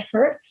 when I get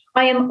hurt.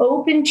 I am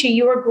open to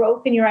your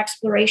growth and your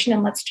exploration,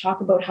 and let's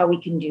talk about how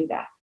we can do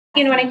that.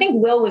 You know, and I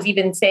think Will was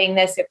even saying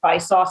this, if I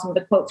saw some of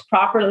the quotes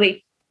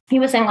properly, he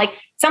was saying like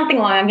something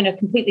along, I'm going to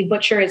completely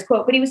butcher his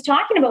quote, but he was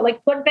talking about like,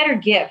 what better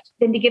gift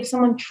than to give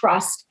someone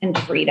trust and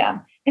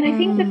freedom? And I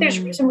think that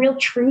there's some real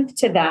truth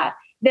to that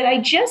I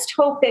just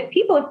hope that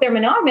people, if they're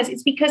monogamous,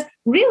 it's because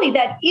really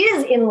that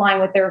is in line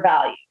with their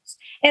values.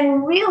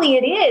 And really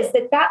it is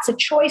that that's a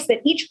choice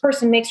that each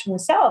person makes for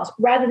themselves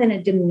rather than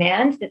a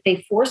demand that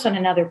they force on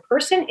another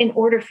person in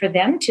order for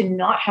them to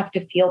not have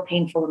to feel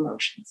painful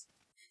emotions.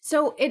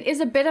 So it is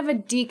a bit of a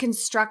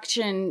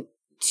deconstruction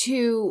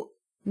to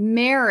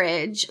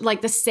marriage,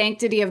 like the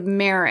sanctity of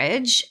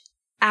marriage,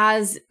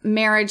 as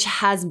marriage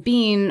has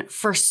been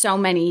for so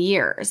many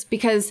years.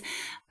 Because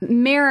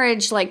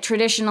marriage, like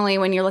traditionally,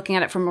 when you're looking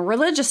at it from a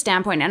religious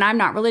standpoint, and I'm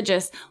not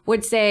religious,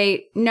 would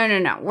say,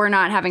 no, we're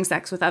not having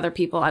sex with other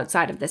people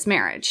outside of this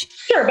marriage.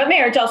 Sure, but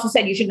marriage also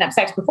said you shouldn't have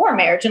sex before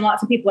marriage, and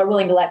lots of people are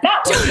willing to let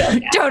that go.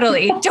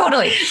 Totally.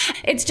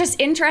 It's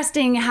just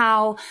interesting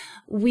how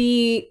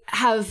we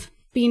have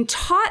been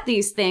taught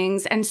these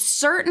things, and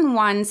certain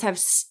ones have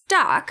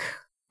stuck,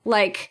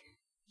 like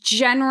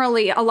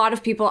generally a lot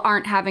of people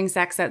aren't having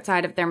sex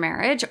outside of their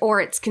marriage,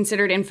 or it's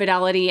considered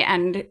infidelity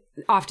and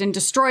often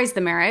destroys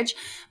the marriage.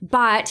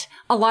 But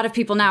a lot of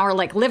people now are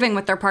like living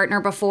with their partner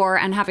before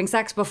and having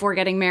sex before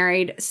getting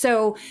married.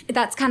 So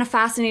that's kind of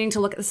fascinating to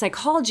look at the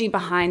psychology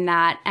behind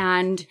that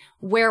and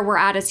where we're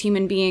at as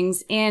human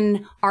beings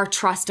in our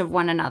trust of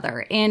one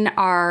another, in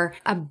our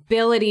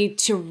ability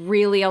to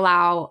really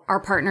allow our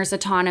partner's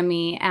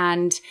autonomy.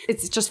 And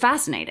it's just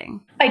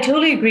fascinating. I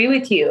totally agree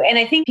with you. And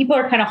I think people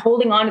are kind of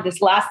holding on to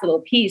this last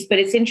little piece, but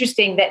it's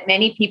interesting that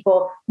many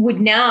people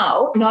would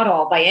now, not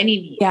all by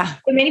any means,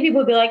 but many people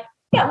would be like,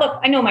 yeah,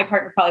 look, I know my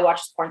partner probably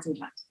watches porn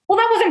sometimes. Well,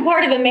 that wasn't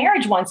part of a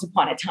marriage once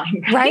upon a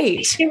time,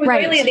 right? It was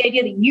really the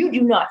idea that you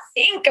do not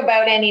think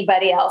about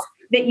anybody else,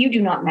 that you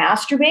do not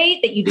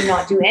masturbate, that you do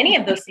not do any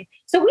of those things.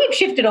 So we've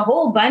shifted a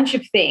whole bunch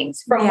of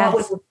things from what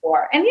was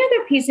before. And the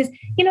other piece is,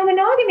 you know,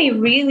 monogamy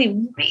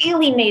really,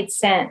 really made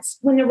sense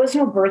when there was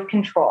no birth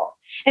control.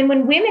 And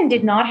when women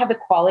did not have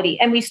equality,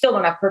 and we still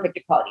don't have perfect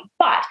equality,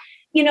 but,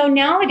 you know,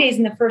 nowadays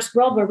in the first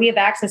world where we have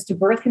access to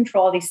birth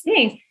control, all these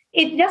things,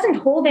 it doesn't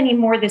hold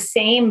anymore the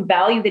same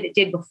value that it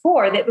did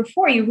before, that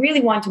before you really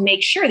want to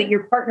make sure that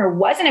your partner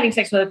wasn't having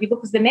sex with other people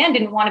because the man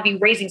didn't want to be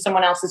raising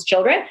someone else's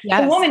children.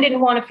 The woman didn't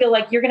want to feel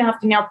like you're going to have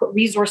to now put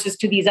resources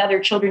to these other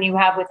children you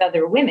have with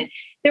other women.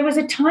 There was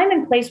a time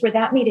and place where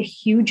that made a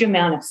huge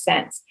amount of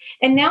sense.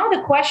 And now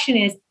the question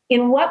is,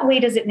 in what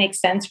way does it make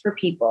sense for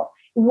people?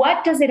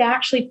 What does it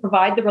actually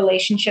provide the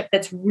relationship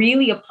that's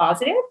really a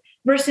positive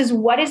versus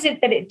what is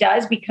it that it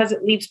does because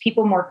it leaves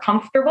people more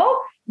comfortable,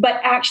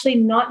 but actually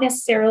not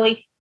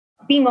necessarily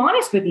being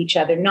honest with each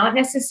other, not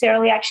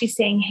necessarily actually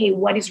saying, hey,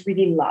 what is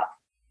really love?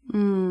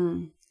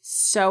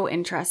 So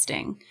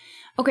interesting.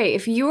 Okay,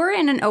 if you're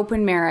in an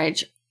open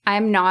marriage,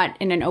 I'm not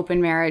in an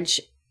open marriage,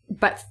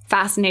 but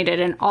fascinated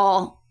in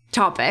all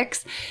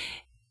topics,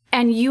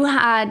 and you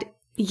had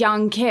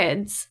young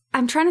kids,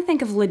 I'm trying to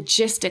think of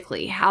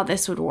logistically how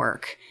this would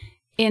work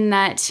in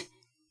that,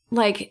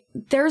 like,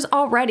 there's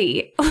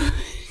already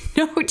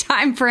no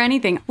time for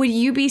anything. Would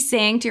you be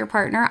saying to your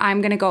partner,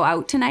 I'm going to go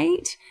out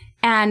tonight?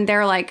 And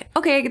they're like,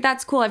 okay,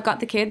 that's cool. I've got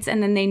the kids.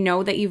 And then they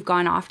know that you've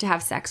gone off to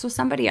have sex with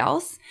somebody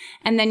else.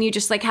 And then you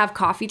just like have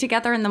coffee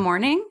together in the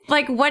morning.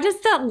 Like, what does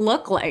that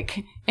look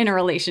like in a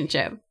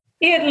relationship?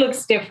 It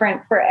looks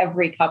different for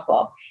every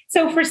couple.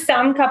 So for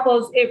some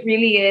couples, it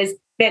really is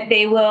that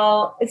they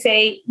will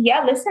say,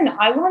 yeah, listen,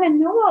 I want to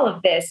know all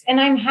of this. And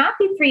I'm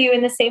happy for you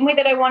in the same way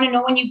that I want to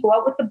know when you go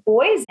out with the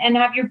boys and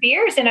have your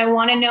beers. And I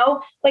want to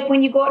know, like,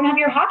 when you go out and have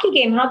your hockey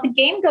game, how'd the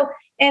game go?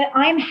 And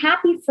I'm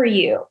happy for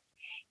you.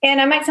 And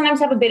I might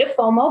sometimes have a bit of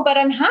FOMO, but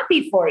I'm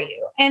happy for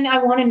you. And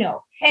I want to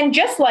know. And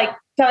just like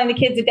telling the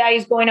kids that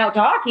daddy's going out to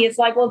hockey. It's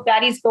like, well,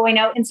 daddy's going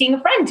out and seeing a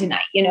friend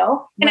tonight, you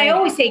know? And I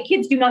always say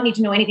kids do not need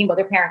to know anything about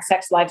their parents'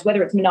 sex lives,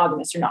 whether it's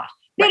monogamous or not.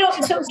 They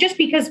don't. So just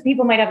because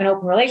people might have an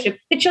open relationship,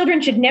 the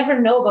children should never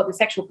know about the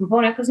sexual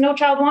component because no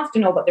child wants to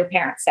know about their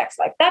parents' sex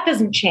life. That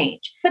doesn't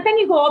change. But then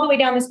you go all the way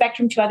down the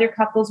spectrum to other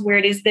couples where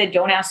it is the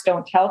don't ask,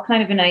 don't tell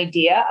kind of an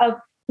idea of,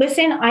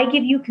 listen, I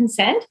give you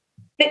consent,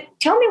 but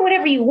tell me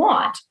whatever you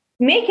want.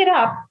 Make it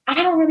up. I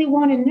don't really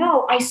want to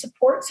know. I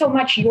support so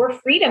much your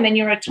freedom and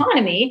your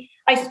autonomy.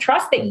 I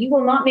trust that you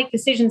will not make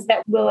decisions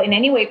that will in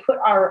any way put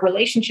our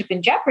relationship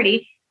in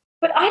jeopardy,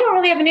 but I don't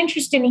really have an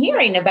interest in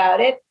hearing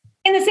about it.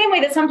 In the same way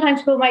that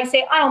sometimes people might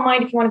say, I don't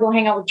mind if you want to go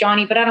hang out with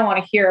Johnny, but I don't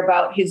want to hear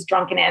about his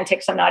drunken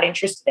antics. I'm not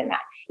interested in that.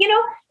 You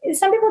know,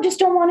 some people just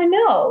don't want to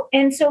know.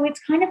 And so it's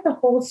kind of the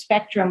whole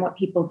spectrum what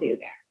people do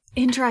there.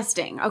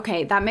 Interesting.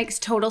 Okay, that makes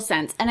total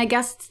sense. And I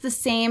guess it's the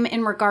same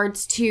in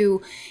regards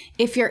to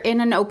if you're in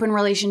an open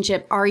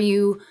relationship, are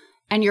you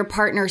and your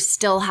partner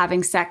still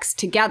having sex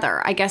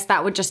together? I guess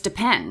that would just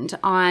depend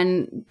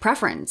on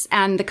preference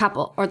and the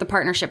couple or the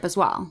partnership as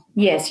well.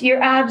 Yes,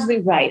 you're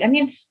absolutely right. I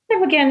mean,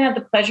 I've again had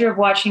the pleasure of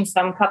watching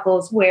some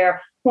couples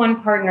where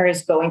one partner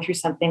is going through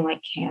something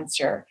like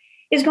cancer,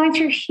 is going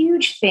through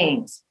huge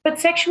things, but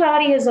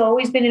sexuality has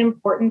always been an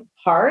important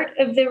part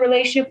of the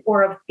relationship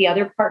or of the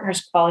other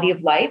partner's quality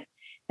of life.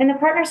 And the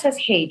partner says,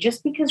 hey,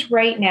 just because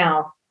right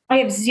now I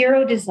have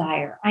zero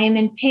desire, I am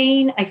in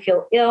pain, I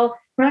feel ill,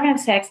 we're not going to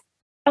have sex,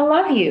 I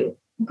love you.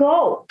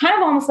 Go. Kind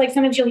of almost like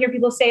sometimes you'll hear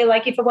people say,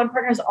 like, if one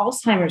partner has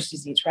Alzheimer's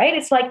disease, right?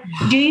 It's like,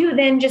 do you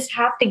then just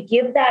have to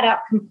give that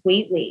up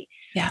completely?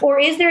 Yeah. Or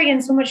is there,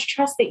 again, so much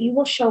trust that you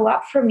will show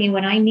up for me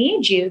when I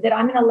need you that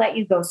I'm going to let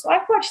you go? So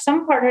I've watched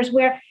some partners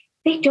where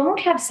they don't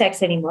have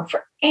sex anymore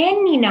for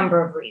any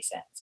number of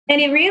reasons.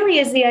 And it really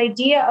is the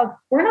idea of,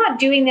 we're not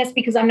doing this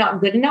because I'm not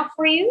good enough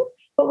for you,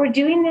 but we're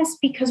doing this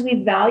because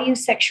we value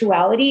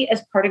sexuality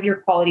as part of your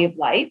quality of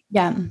life.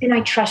 Yeah. And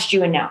I trust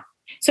you enough.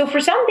 So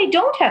for some, they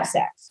don't have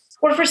sex.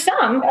 Or for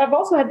some, I've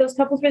also had those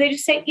couples where they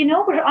just say, you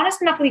know, we're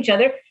honest enough with each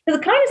other. The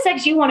kind of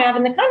sex you want to have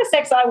and the kind of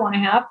sex I want to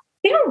have,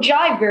 they don't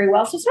jive very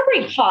well. So it's not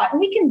very hot and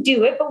we can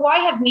do it, but why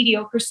have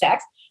mediocre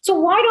sex? So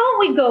why don't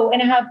we go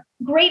and have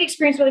great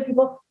experience with other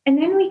people?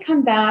 And then we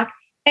come back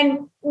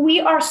and we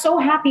are so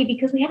happy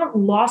because we haven't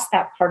lost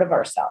that part of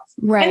ourselves.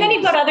 Right. And then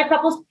you've got other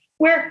couples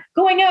where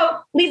going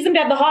out leads them to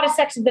have the hottest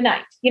sex of the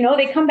night. You know,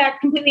 they come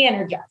back completely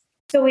energized.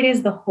 So it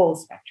is the whole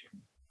spectrum.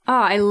 Oh,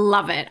 I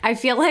love it. I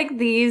feel like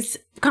these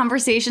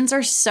conversations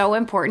are so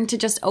important to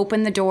just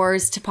open the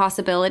doors to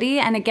possibility.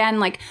 And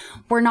again, like,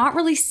 we're not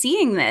really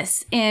seeing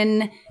this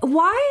in,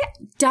 why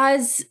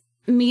does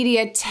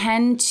media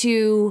tend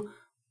to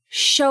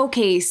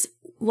showcase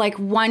like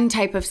one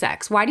type of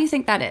sex? Why do you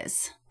think that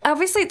is?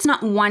 Obviously, it's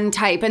not one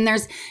type, and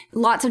there's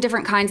lots of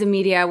different kinds of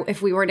media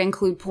if we were to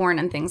include porn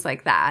and things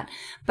like that.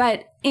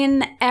 But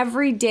in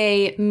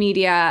everyday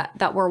media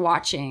that we're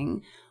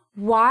watching,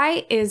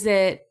 why is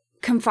it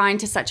confined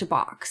to such a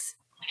box?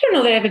 I don't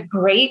know that I have a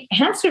great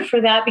answer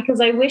for that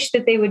because I wish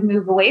that they would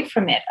move away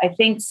from it. I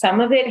think some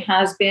of it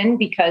has been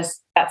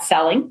because that's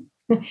selling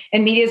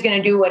and media is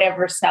going to do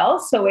whatever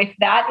sells. So if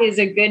that is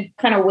a good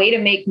kind of way to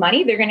make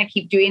money, they're going to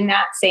keep doing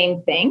that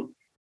same thing.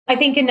 I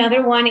think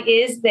another one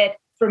is that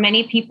for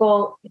many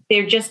people,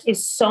 there just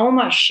is so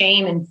much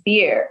shame and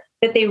fear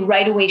that they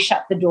right away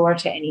shut the door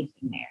to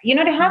anything there. You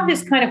know, to have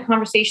this kind of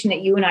conversation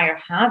that you and I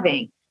are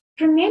having,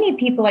 for many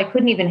people, I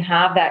couldn't even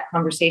have that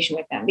conversation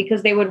with them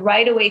because they would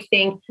right away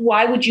think,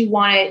 why would you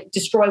want to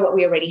destroy what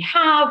we already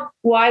have?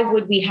 Why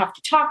would we have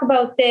to talk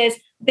about this?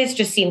 This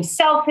just seems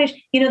selfish.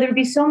 You know, there would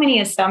be so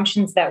many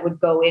assumptions that would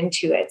go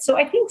into it. So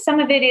I think some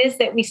of it is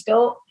that we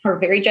still are a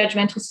very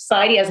judgmental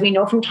society, as we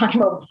know from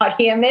talking about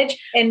body image.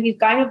 And we've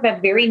kind of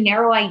have very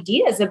narrow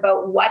ideas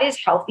about what is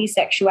healthy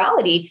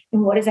sexuality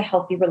and what is a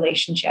healthy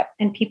relationship.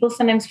 And people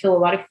sometimes feel a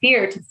lot of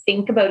fear to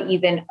think about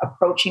even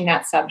approaching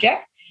that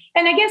subject.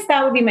 And I guess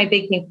that would be my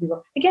big thing for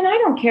people. Again, I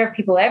don't care if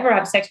people ever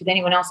have sex with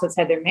anyone else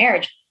outside their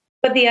marriage,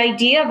 but the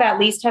idea of at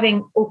least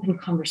having open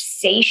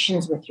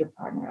conversations with your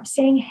partner, of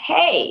saying,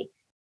 hey,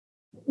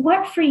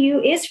 what for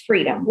you is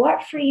freedom?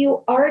 What for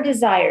you are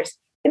desires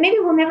that maybe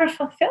we'll never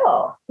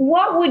fulfill?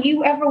 What would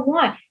you ever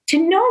want? To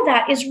know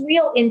that is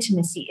real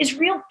intimacy, is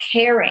real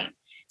caring.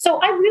 So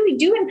I really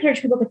do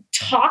encourage people to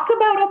talk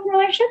about open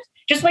relationships,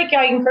 just like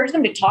I encourage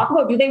them to talk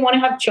about, do they want to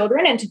have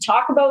children, and to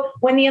talk about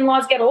when the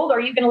in-laws get old, are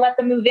you going to let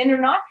them move in or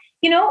not?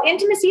 You know,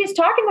 intimacy is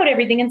talking about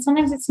everything, and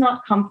sometimes it's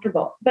not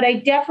comfortable. But I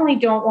definitely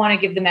don't want to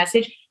give the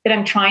message that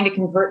I'm trying to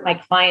convert my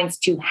clients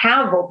to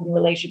have open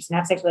relationships and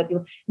have sex with other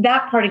people.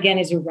 That part, again,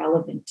 is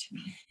irrelevant to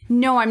me.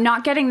 No, I'm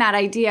not getting that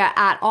idea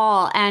at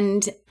all.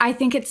 And I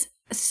think it's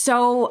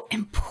so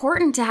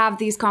important to have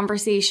these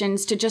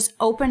conversations, to just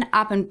open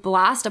up and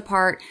blast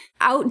apart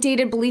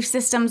outdated belief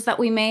systems that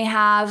we may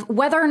have,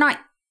 whether or not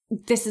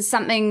this is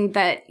something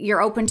that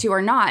you're open to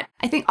or not.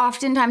 I think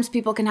oftentimes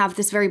people can have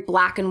this very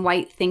black and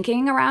white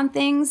thinking around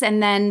things.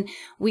 And then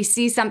we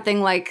see something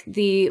like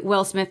the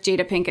Will Smith,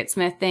 Jada Pinkett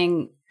Smith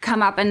thing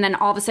come up, and then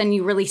all of a sudden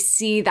you really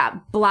see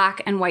that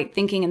black and white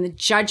thinking and the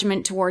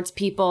judgment towards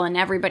people and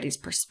everybody's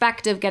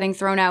perspective getting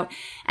thrown out.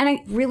 And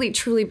I really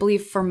truly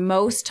believe for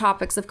most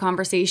topics of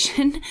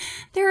conversation,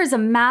 there is a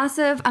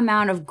massive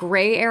amount of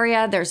gray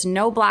area. There's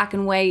no black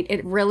and white.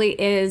 It really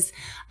is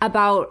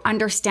about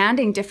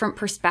understanding different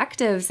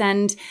perspectives.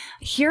 And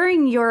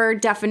hearing your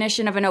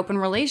definition of an open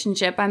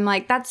relationship, I'm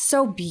like, that's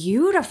so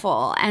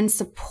beautiful and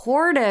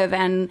supportive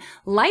and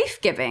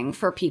life-giving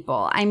for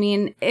people. I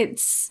mean,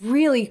 it's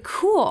really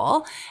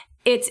cool.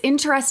 It's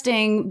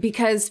interesting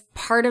because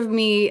part of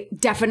me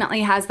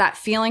definitely has that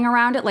feeling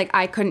around it. Like,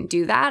 I couldn't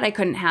do that. I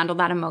couldn't handle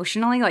that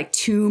emotionally. Like,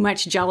 too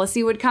much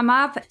jealousy would come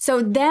up.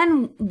 So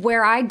then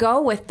where I go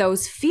with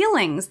those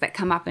feelings that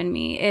come up in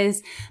me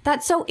is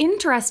that's so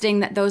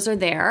interesting that those are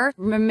there,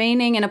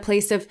 remaining in a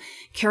place of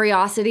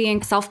curiosity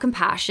and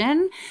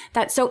self-compassion.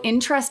 That's so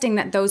interesting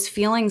that those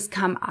feelings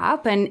come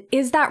up. And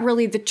is that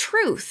really the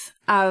truth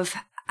of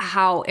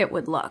how it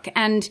would look?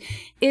 And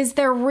is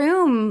there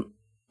room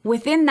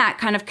within that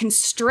kind of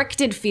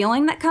constricted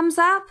feeling that comes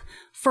up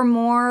for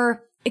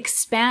more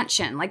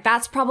expansion? Like,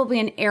 that's probably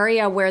an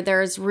area where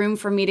there's room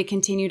for me to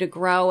continue to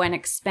grow and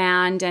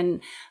expand and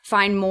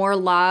find more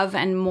love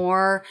and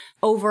more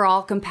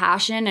overall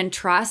compassion and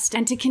trust,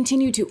 and to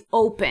continue to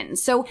open.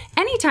 So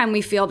anytime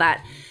we feel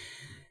that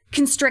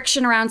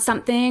constriction around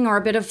something or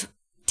a bit of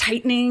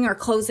tightening or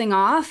closing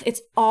off, it's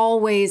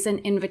always an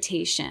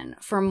invitation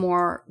for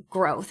more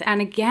growth.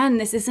 And again,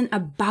 this isn't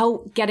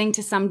about getting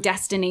to some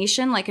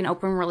destination like an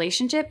open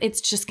relationship. It's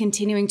just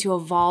continuing to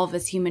evolve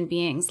as human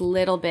beings,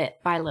 little bit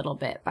by little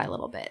bit by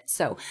little bit.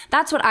 So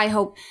that's what I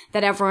hope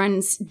that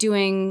everyone's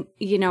doing,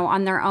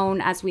 on their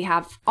own as we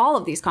have all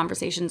of these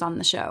conversations on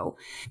the show.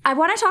 I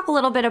want to talk a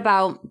little bit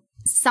about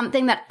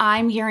something that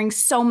I'm hearing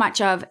so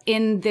much of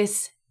in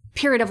this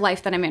period of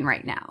life that I'm in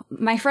right now.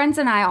 My friends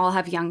and I all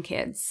have young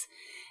kids.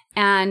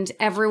 And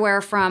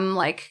everywhere from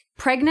like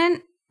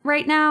pregnant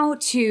right now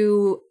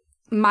to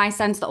my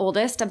son's the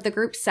oldest of the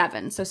group,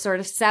 7. So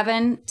sort of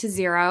 7 to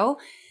 0.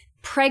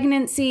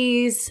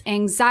 Pregnancies,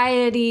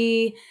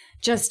 anxiety,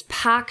 just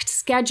packed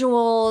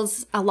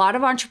schedules, a lot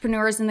of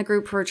entrepreneurs in the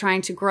group who are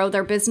trying to grow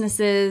their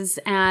businesses.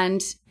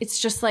 And it's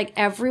just like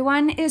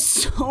everyone is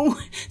so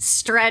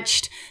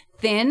stretched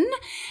thin.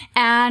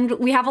 And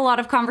we have a lot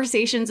of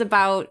conversations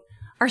about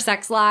our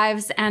sex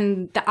lives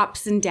and the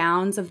ups and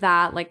downs of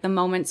that, like the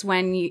moments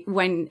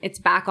when it's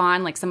back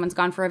on, like someone's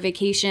gone for a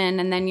vacation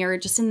and then you're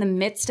just in the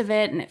midst of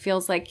it and it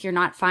feels like you're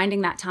not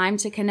finding that time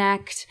to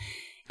connect.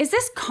 Is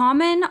this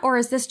common, or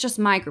is this just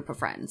my group of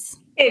friends?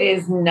 It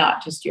is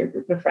not just your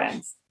group of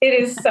friends. It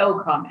is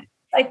so common.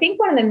 I think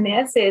one of the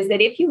myths is that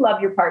if you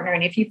love your partner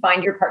and if you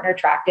find your partner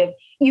attractive,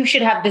 you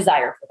should have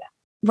desire for them.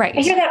 Right.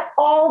 I hear that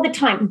all the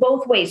time,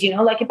 both ways.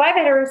 Like if I have a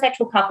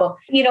heterosexual couple,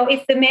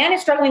 if the man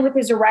is struggling with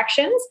his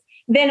erections,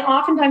 then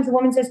oftentimes the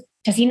woman says,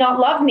 does he not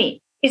love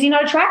me? Is he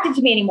not attracted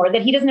to me anymore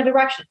that he doesn't have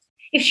erections?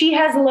 If she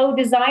has low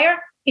desire,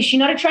 is she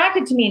not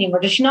attracted to me anymore?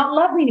 Does she not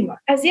love me anymore?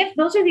 As if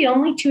those are the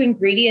only 2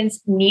 ingredients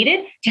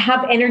needed to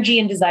have energy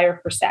and desire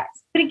for sex.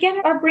 But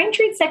again, our brain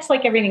treats sex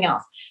like everything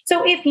else.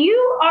 So if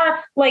you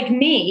are like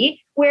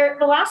me, where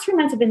the last 3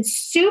 months have been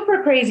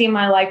super crazy in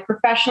my life,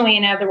 professionally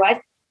and otherwise,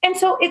 and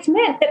so it's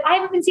meant that I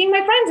haven't been seeing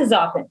my friends as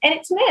often. And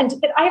it's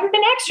meant that I haven't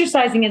been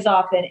exercising as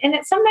often. And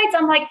that some nights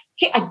I'm like,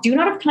 okay, I do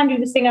not have time to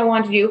do this thing I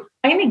want to do.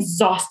 I am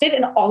exhausted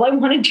and all I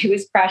want to do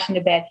is crash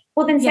into bed.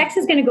 Well, then sex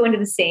is going to go into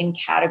the same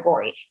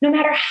category, no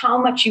matter how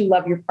much you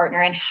love your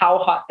partner and how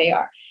hot they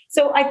are.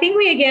 So I think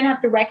we, again,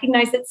 have to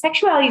recognize that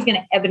sexuality is going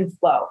to ebb and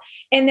flow,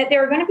 and that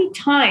there are going to be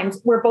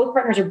times where both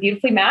partners are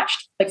beautifully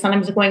matched, like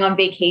sometimes going on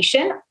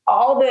vacation.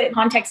 All the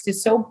context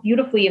is so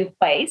beautifully in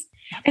place.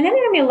 And then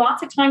there are going to be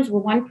lots of times where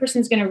one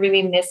person's going to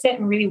really miss it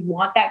and really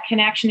want that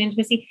connection,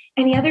 intimacy,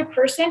 and the other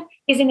person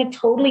is in a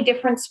totally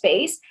different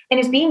space and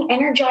is being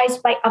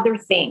energized by other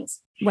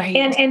things. Right.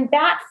 And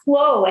that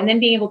flow and then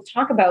being able to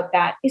talk about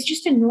that is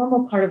just a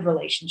normal part of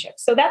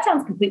relationships. So that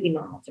sounds completely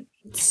normal to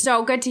me.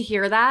 So good to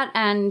hear that.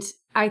 And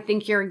I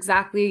think you're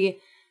exactly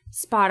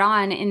spot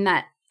on in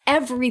that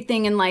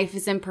everything in life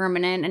is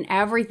impermanent and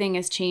everything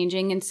is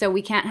changing. And so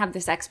we can't have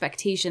this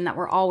expectation that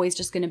we're always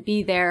just going to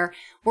be there.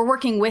 We're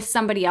working with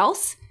somebody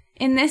else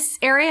in this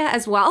area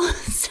as well.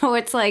 So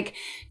it's like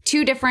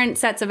 2 different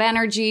sets of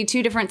energy,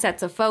 2 different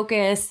sets of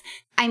focus.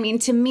 I mean,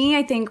 to me,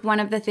 I think one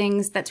of the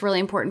things that's really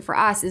important for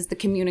us is the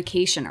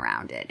communication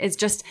around it. It's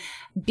just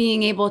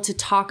being able to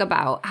talk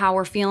about how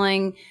we're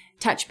feeling,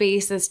 touch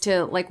base as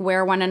to like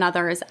where one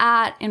another is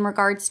at in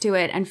regards to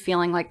it, and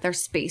feeling like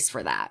there's space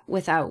for that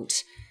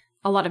without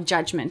a lot of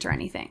judgment or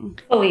anything.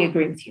 Fully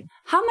agree with you.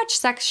 How much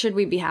sex should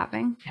we be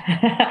having?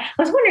 I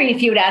was wondering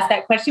if you would ask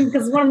that question,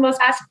 because it's one of the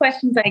most asked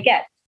questions I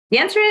get. The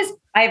answer is,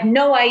 I have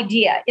no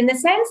idea, in the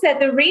sense that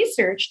the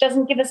research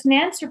doesn't give us an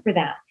answer for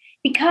that,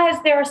 because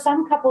there are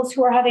some couples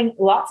who are having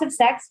lots of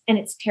sex and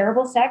it's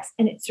terrible sex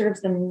and it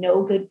serves them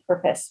no good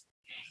purpose.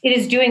 It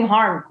is doing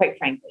harm, quite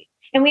frankly.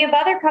 And we have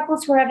other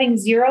couples who are having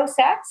 0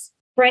 sex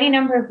for any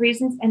number of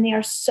reasons, and they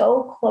are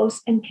so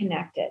close and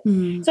connected.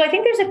 So I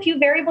think there's a few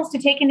variables to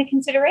take into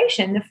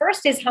consideration. The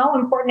first is how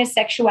important is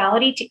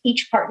sexuality to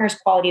each partner's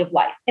quality of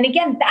life? And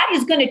again, that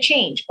is going to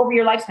change over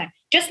your lifetime.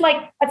 Just like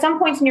at some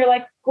points in your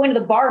life, going to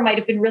the bar might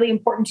have been really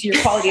important to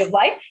your quality of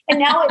life, and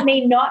now it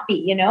may not be,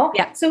 you know?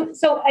 Yeah. So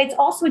it's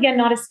also, again,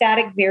 not a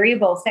static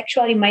variable.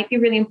 Sexuality might be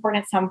really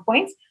important at some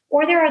points,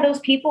 or there are those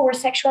people where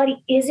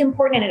sexuality is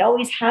important and it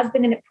always has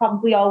been and it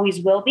probably always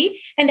will be.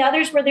 And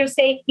others where they'll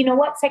say, you know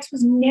what, sex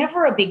was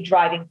never a big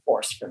driving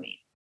force for me.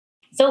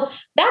 So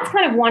that's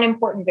kind of one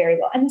important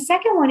variable. And the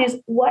second one is,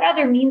 what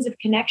other means of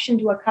connection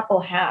do a couple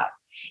have?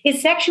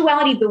 Is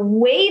sexuality the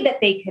way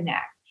that they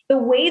connect, the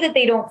way that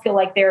they don't feel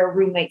like they're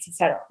roommates, et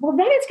cetera? Well,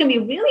 then it's going to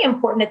be really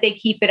important that they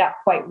keep it up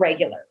quite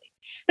regularly.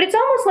 But it's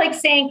almost like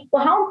saying,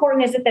 well, how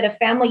important is it that a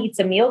family eats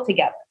a meal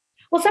together?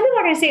 Well, some people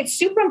are going to say it's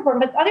super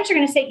important, but others are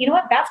going to say, you know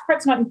what, that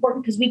part's not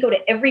important because we go to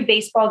every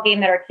baseball game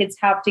that our kids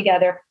have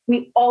together.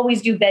 We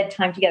always do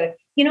bedtime together.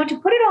 You know, to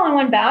put it all in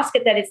one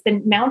basket, that it's the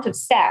amount of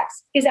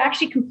sex is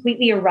actually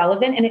completely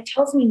irrelevant. And it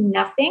tells me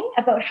nothing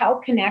about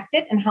how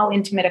connected and how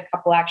intimate a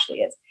couple actually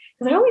is.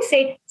 Because I always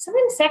say,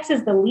 sometimes sex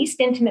is the least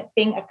intimate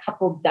thing a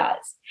couple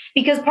does.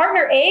 Because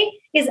partner A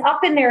is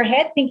up in their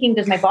head thinking,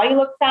 does my body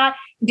look fat?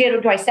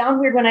 Do I sound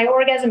weird when I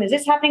orgasm? Is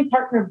this happening?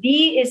 Partner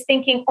B is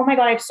thinking, oh my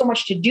God, I have so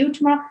much to do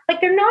tomorrow. Like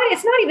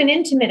it's not even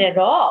intimate at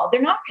all.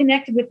 They're not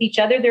connected with each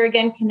other. They're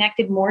again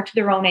connected more to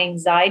their own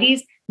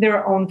anxieties,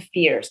 their own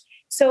fears.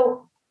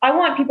 So I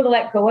want people to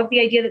let go of the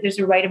idea that there's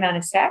a right amount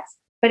of sex,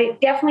 but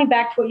it definitely,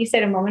 back to what you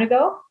said a moment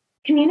ago,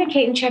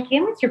 communicate and check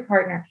in with your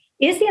partner.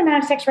 Is the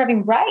amount of sex we're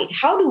having right?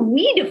 How do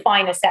we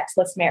define a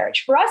sexless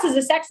marriage? For us, is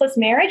a sexless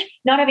marriage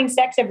not having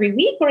sex every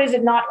week, or is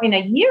it not in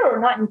a year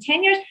or not in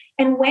 10 years?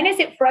 And when is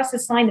it for us a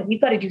sign that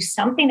we've got to do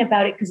something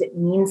about it because it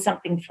means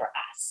something for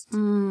us?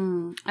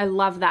 I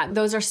love that.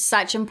 Those are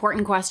such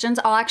important questions.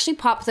 I'll actually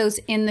pop those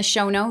in the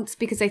show notes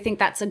because I think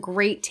that's a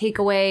great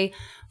takeaway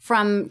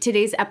from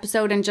today's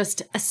episode and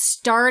just a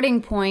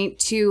starting point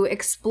to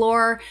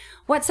explore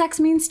what sex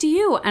means to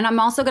you. And I'm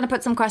also going to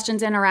put some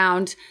questions in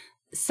around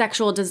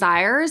sexual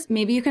desires.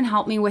 Maybe you can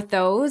help me with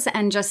those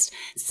and just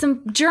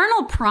some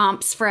journal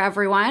prompts for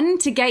everyone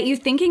to get you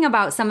thinking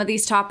about some of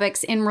these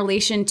topics in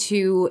relation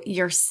to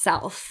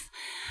yourself.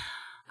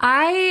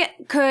 I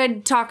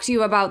could talk to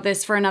you about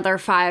this for another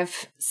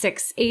 5,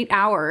 6, 8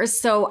 hours.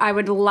 So I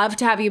would love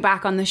to have you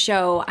back on the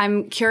show.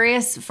 I'm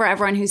curious for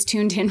everyone who's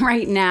tuned in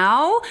right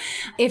now,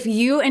 if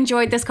you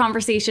enjoyed this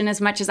conversation as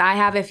much as I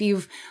have, if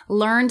you've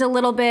learned a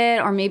little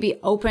bit or maybe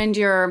opened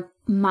your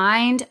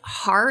mind,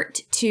 heart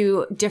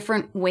to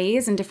different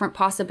ways and different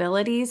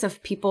possibilities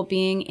of people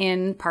being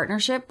in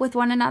partnership with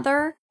one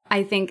another.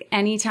 I think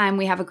anytime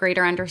we have a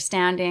greater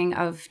understanding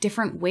of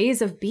different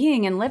ways of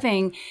being and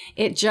living,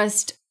 it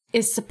just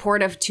is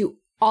supportive to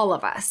all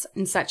of us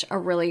in such a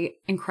really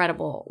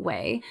incredible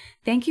way.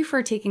 Thank you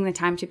for taking the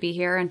time to be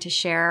here and to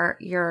share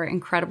your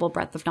incredible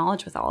breadth of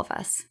knowledge with all of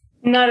us.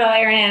 Not at all,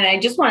 Erin. And I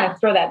just want to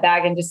throw that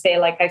back and just say,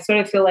 I sort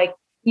of feel like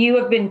you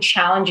have been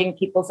challenging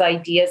people's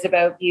ideas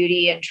about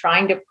beauty and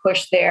trying to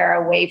push there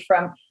away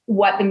from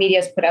what the media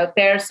has put out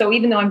there. So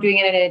even though I'm doing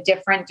it in a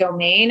different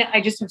domain,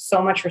 I just have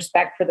so much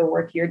respect for the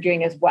work you're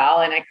doing as well.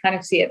 And I kind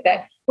of see it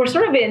that we're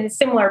sort of in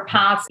similar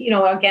paths,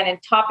 again, and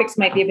topics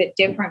might be a bit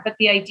different, but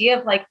the idea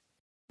of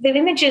the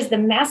images, the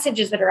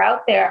messages that are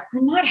out there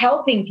are not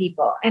helping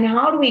people. And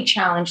how do we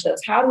challenge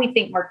those? How do we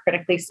think more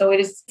critically? So it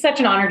is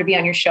such an honor to be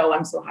on your show.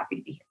 I'm so happy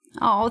to be here.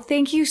 Oh,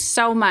 thank you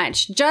so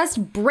much.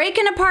 Just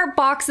breaking apart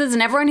boxes,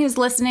 and everyone who's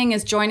listening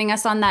is joining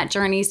us on that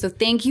journey. So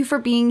thank you for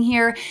being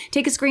here.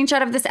 Take a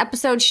screenshot of this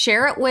episode,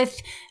 share it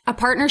with a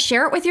partner,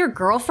 share it with your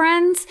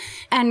girlfriends,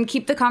 and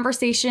keep the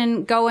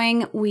conversation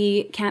going.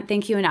 We can't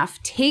thank you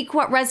enough. Take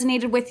what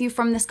resonated with you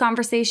from this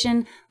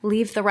conversation,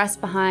 leave the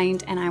rest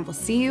behind, and I will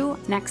see you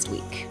next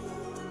week.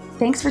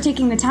 Thanks for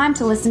taking the time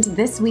to listen to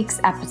this week's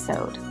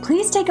episode.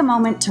 Please take a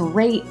moment to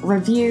rate,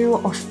 review,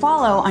 or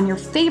follow on your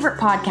favorite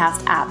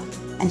podcast app,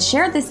 and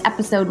share this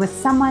episode with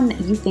someone that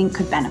you think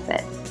could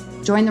benefit.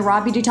 Join the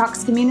Raw Beauty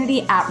Talks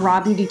community at Raw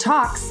Beauty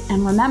Talks,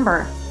 and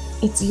remember,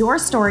 it's your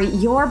story,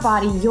 your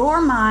body, your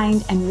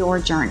mind, and your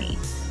journey.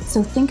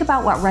 So think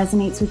about what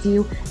resonates with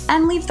you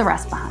and leave the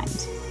rest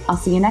behind. I'll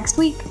see you next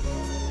week.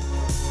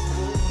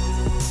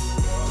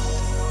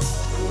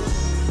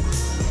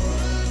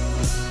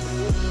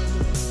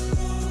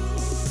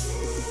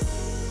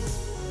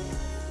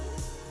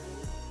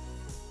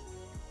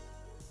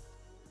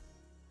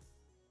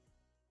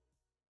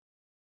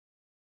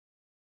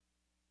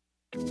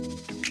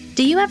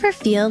 Do you ever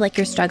feel like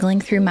you're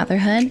struggling through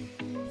motherhood?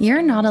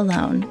 You're not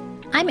alone.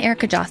 I'm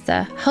Erica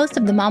Jossa, host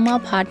of the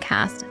MomWell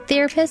podcast,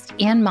 therapist,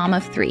 and mom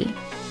of 3.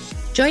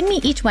 Join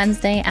me each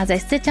Wednesday as I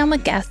sit down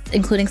with guests,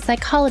 including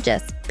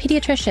psychologists,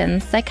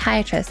 pediatricians,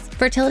 psychiatrists,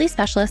 fertility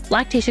specialists,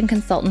 lactation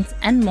consultants,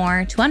 and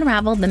more to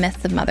unravel the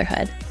myths of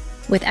motherhood.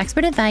 With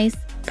expert advice,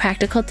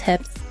 practical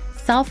tips,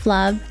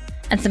 self-love,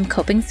 and some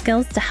coping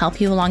skills to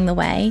help you along the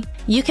way,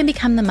 you can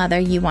become the mother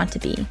you want to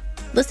be.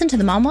 Listen to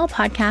the MomWell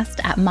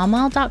podcast at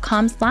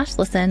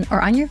momwell.com/listen or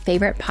on your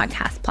favorite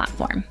podcast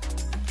platform.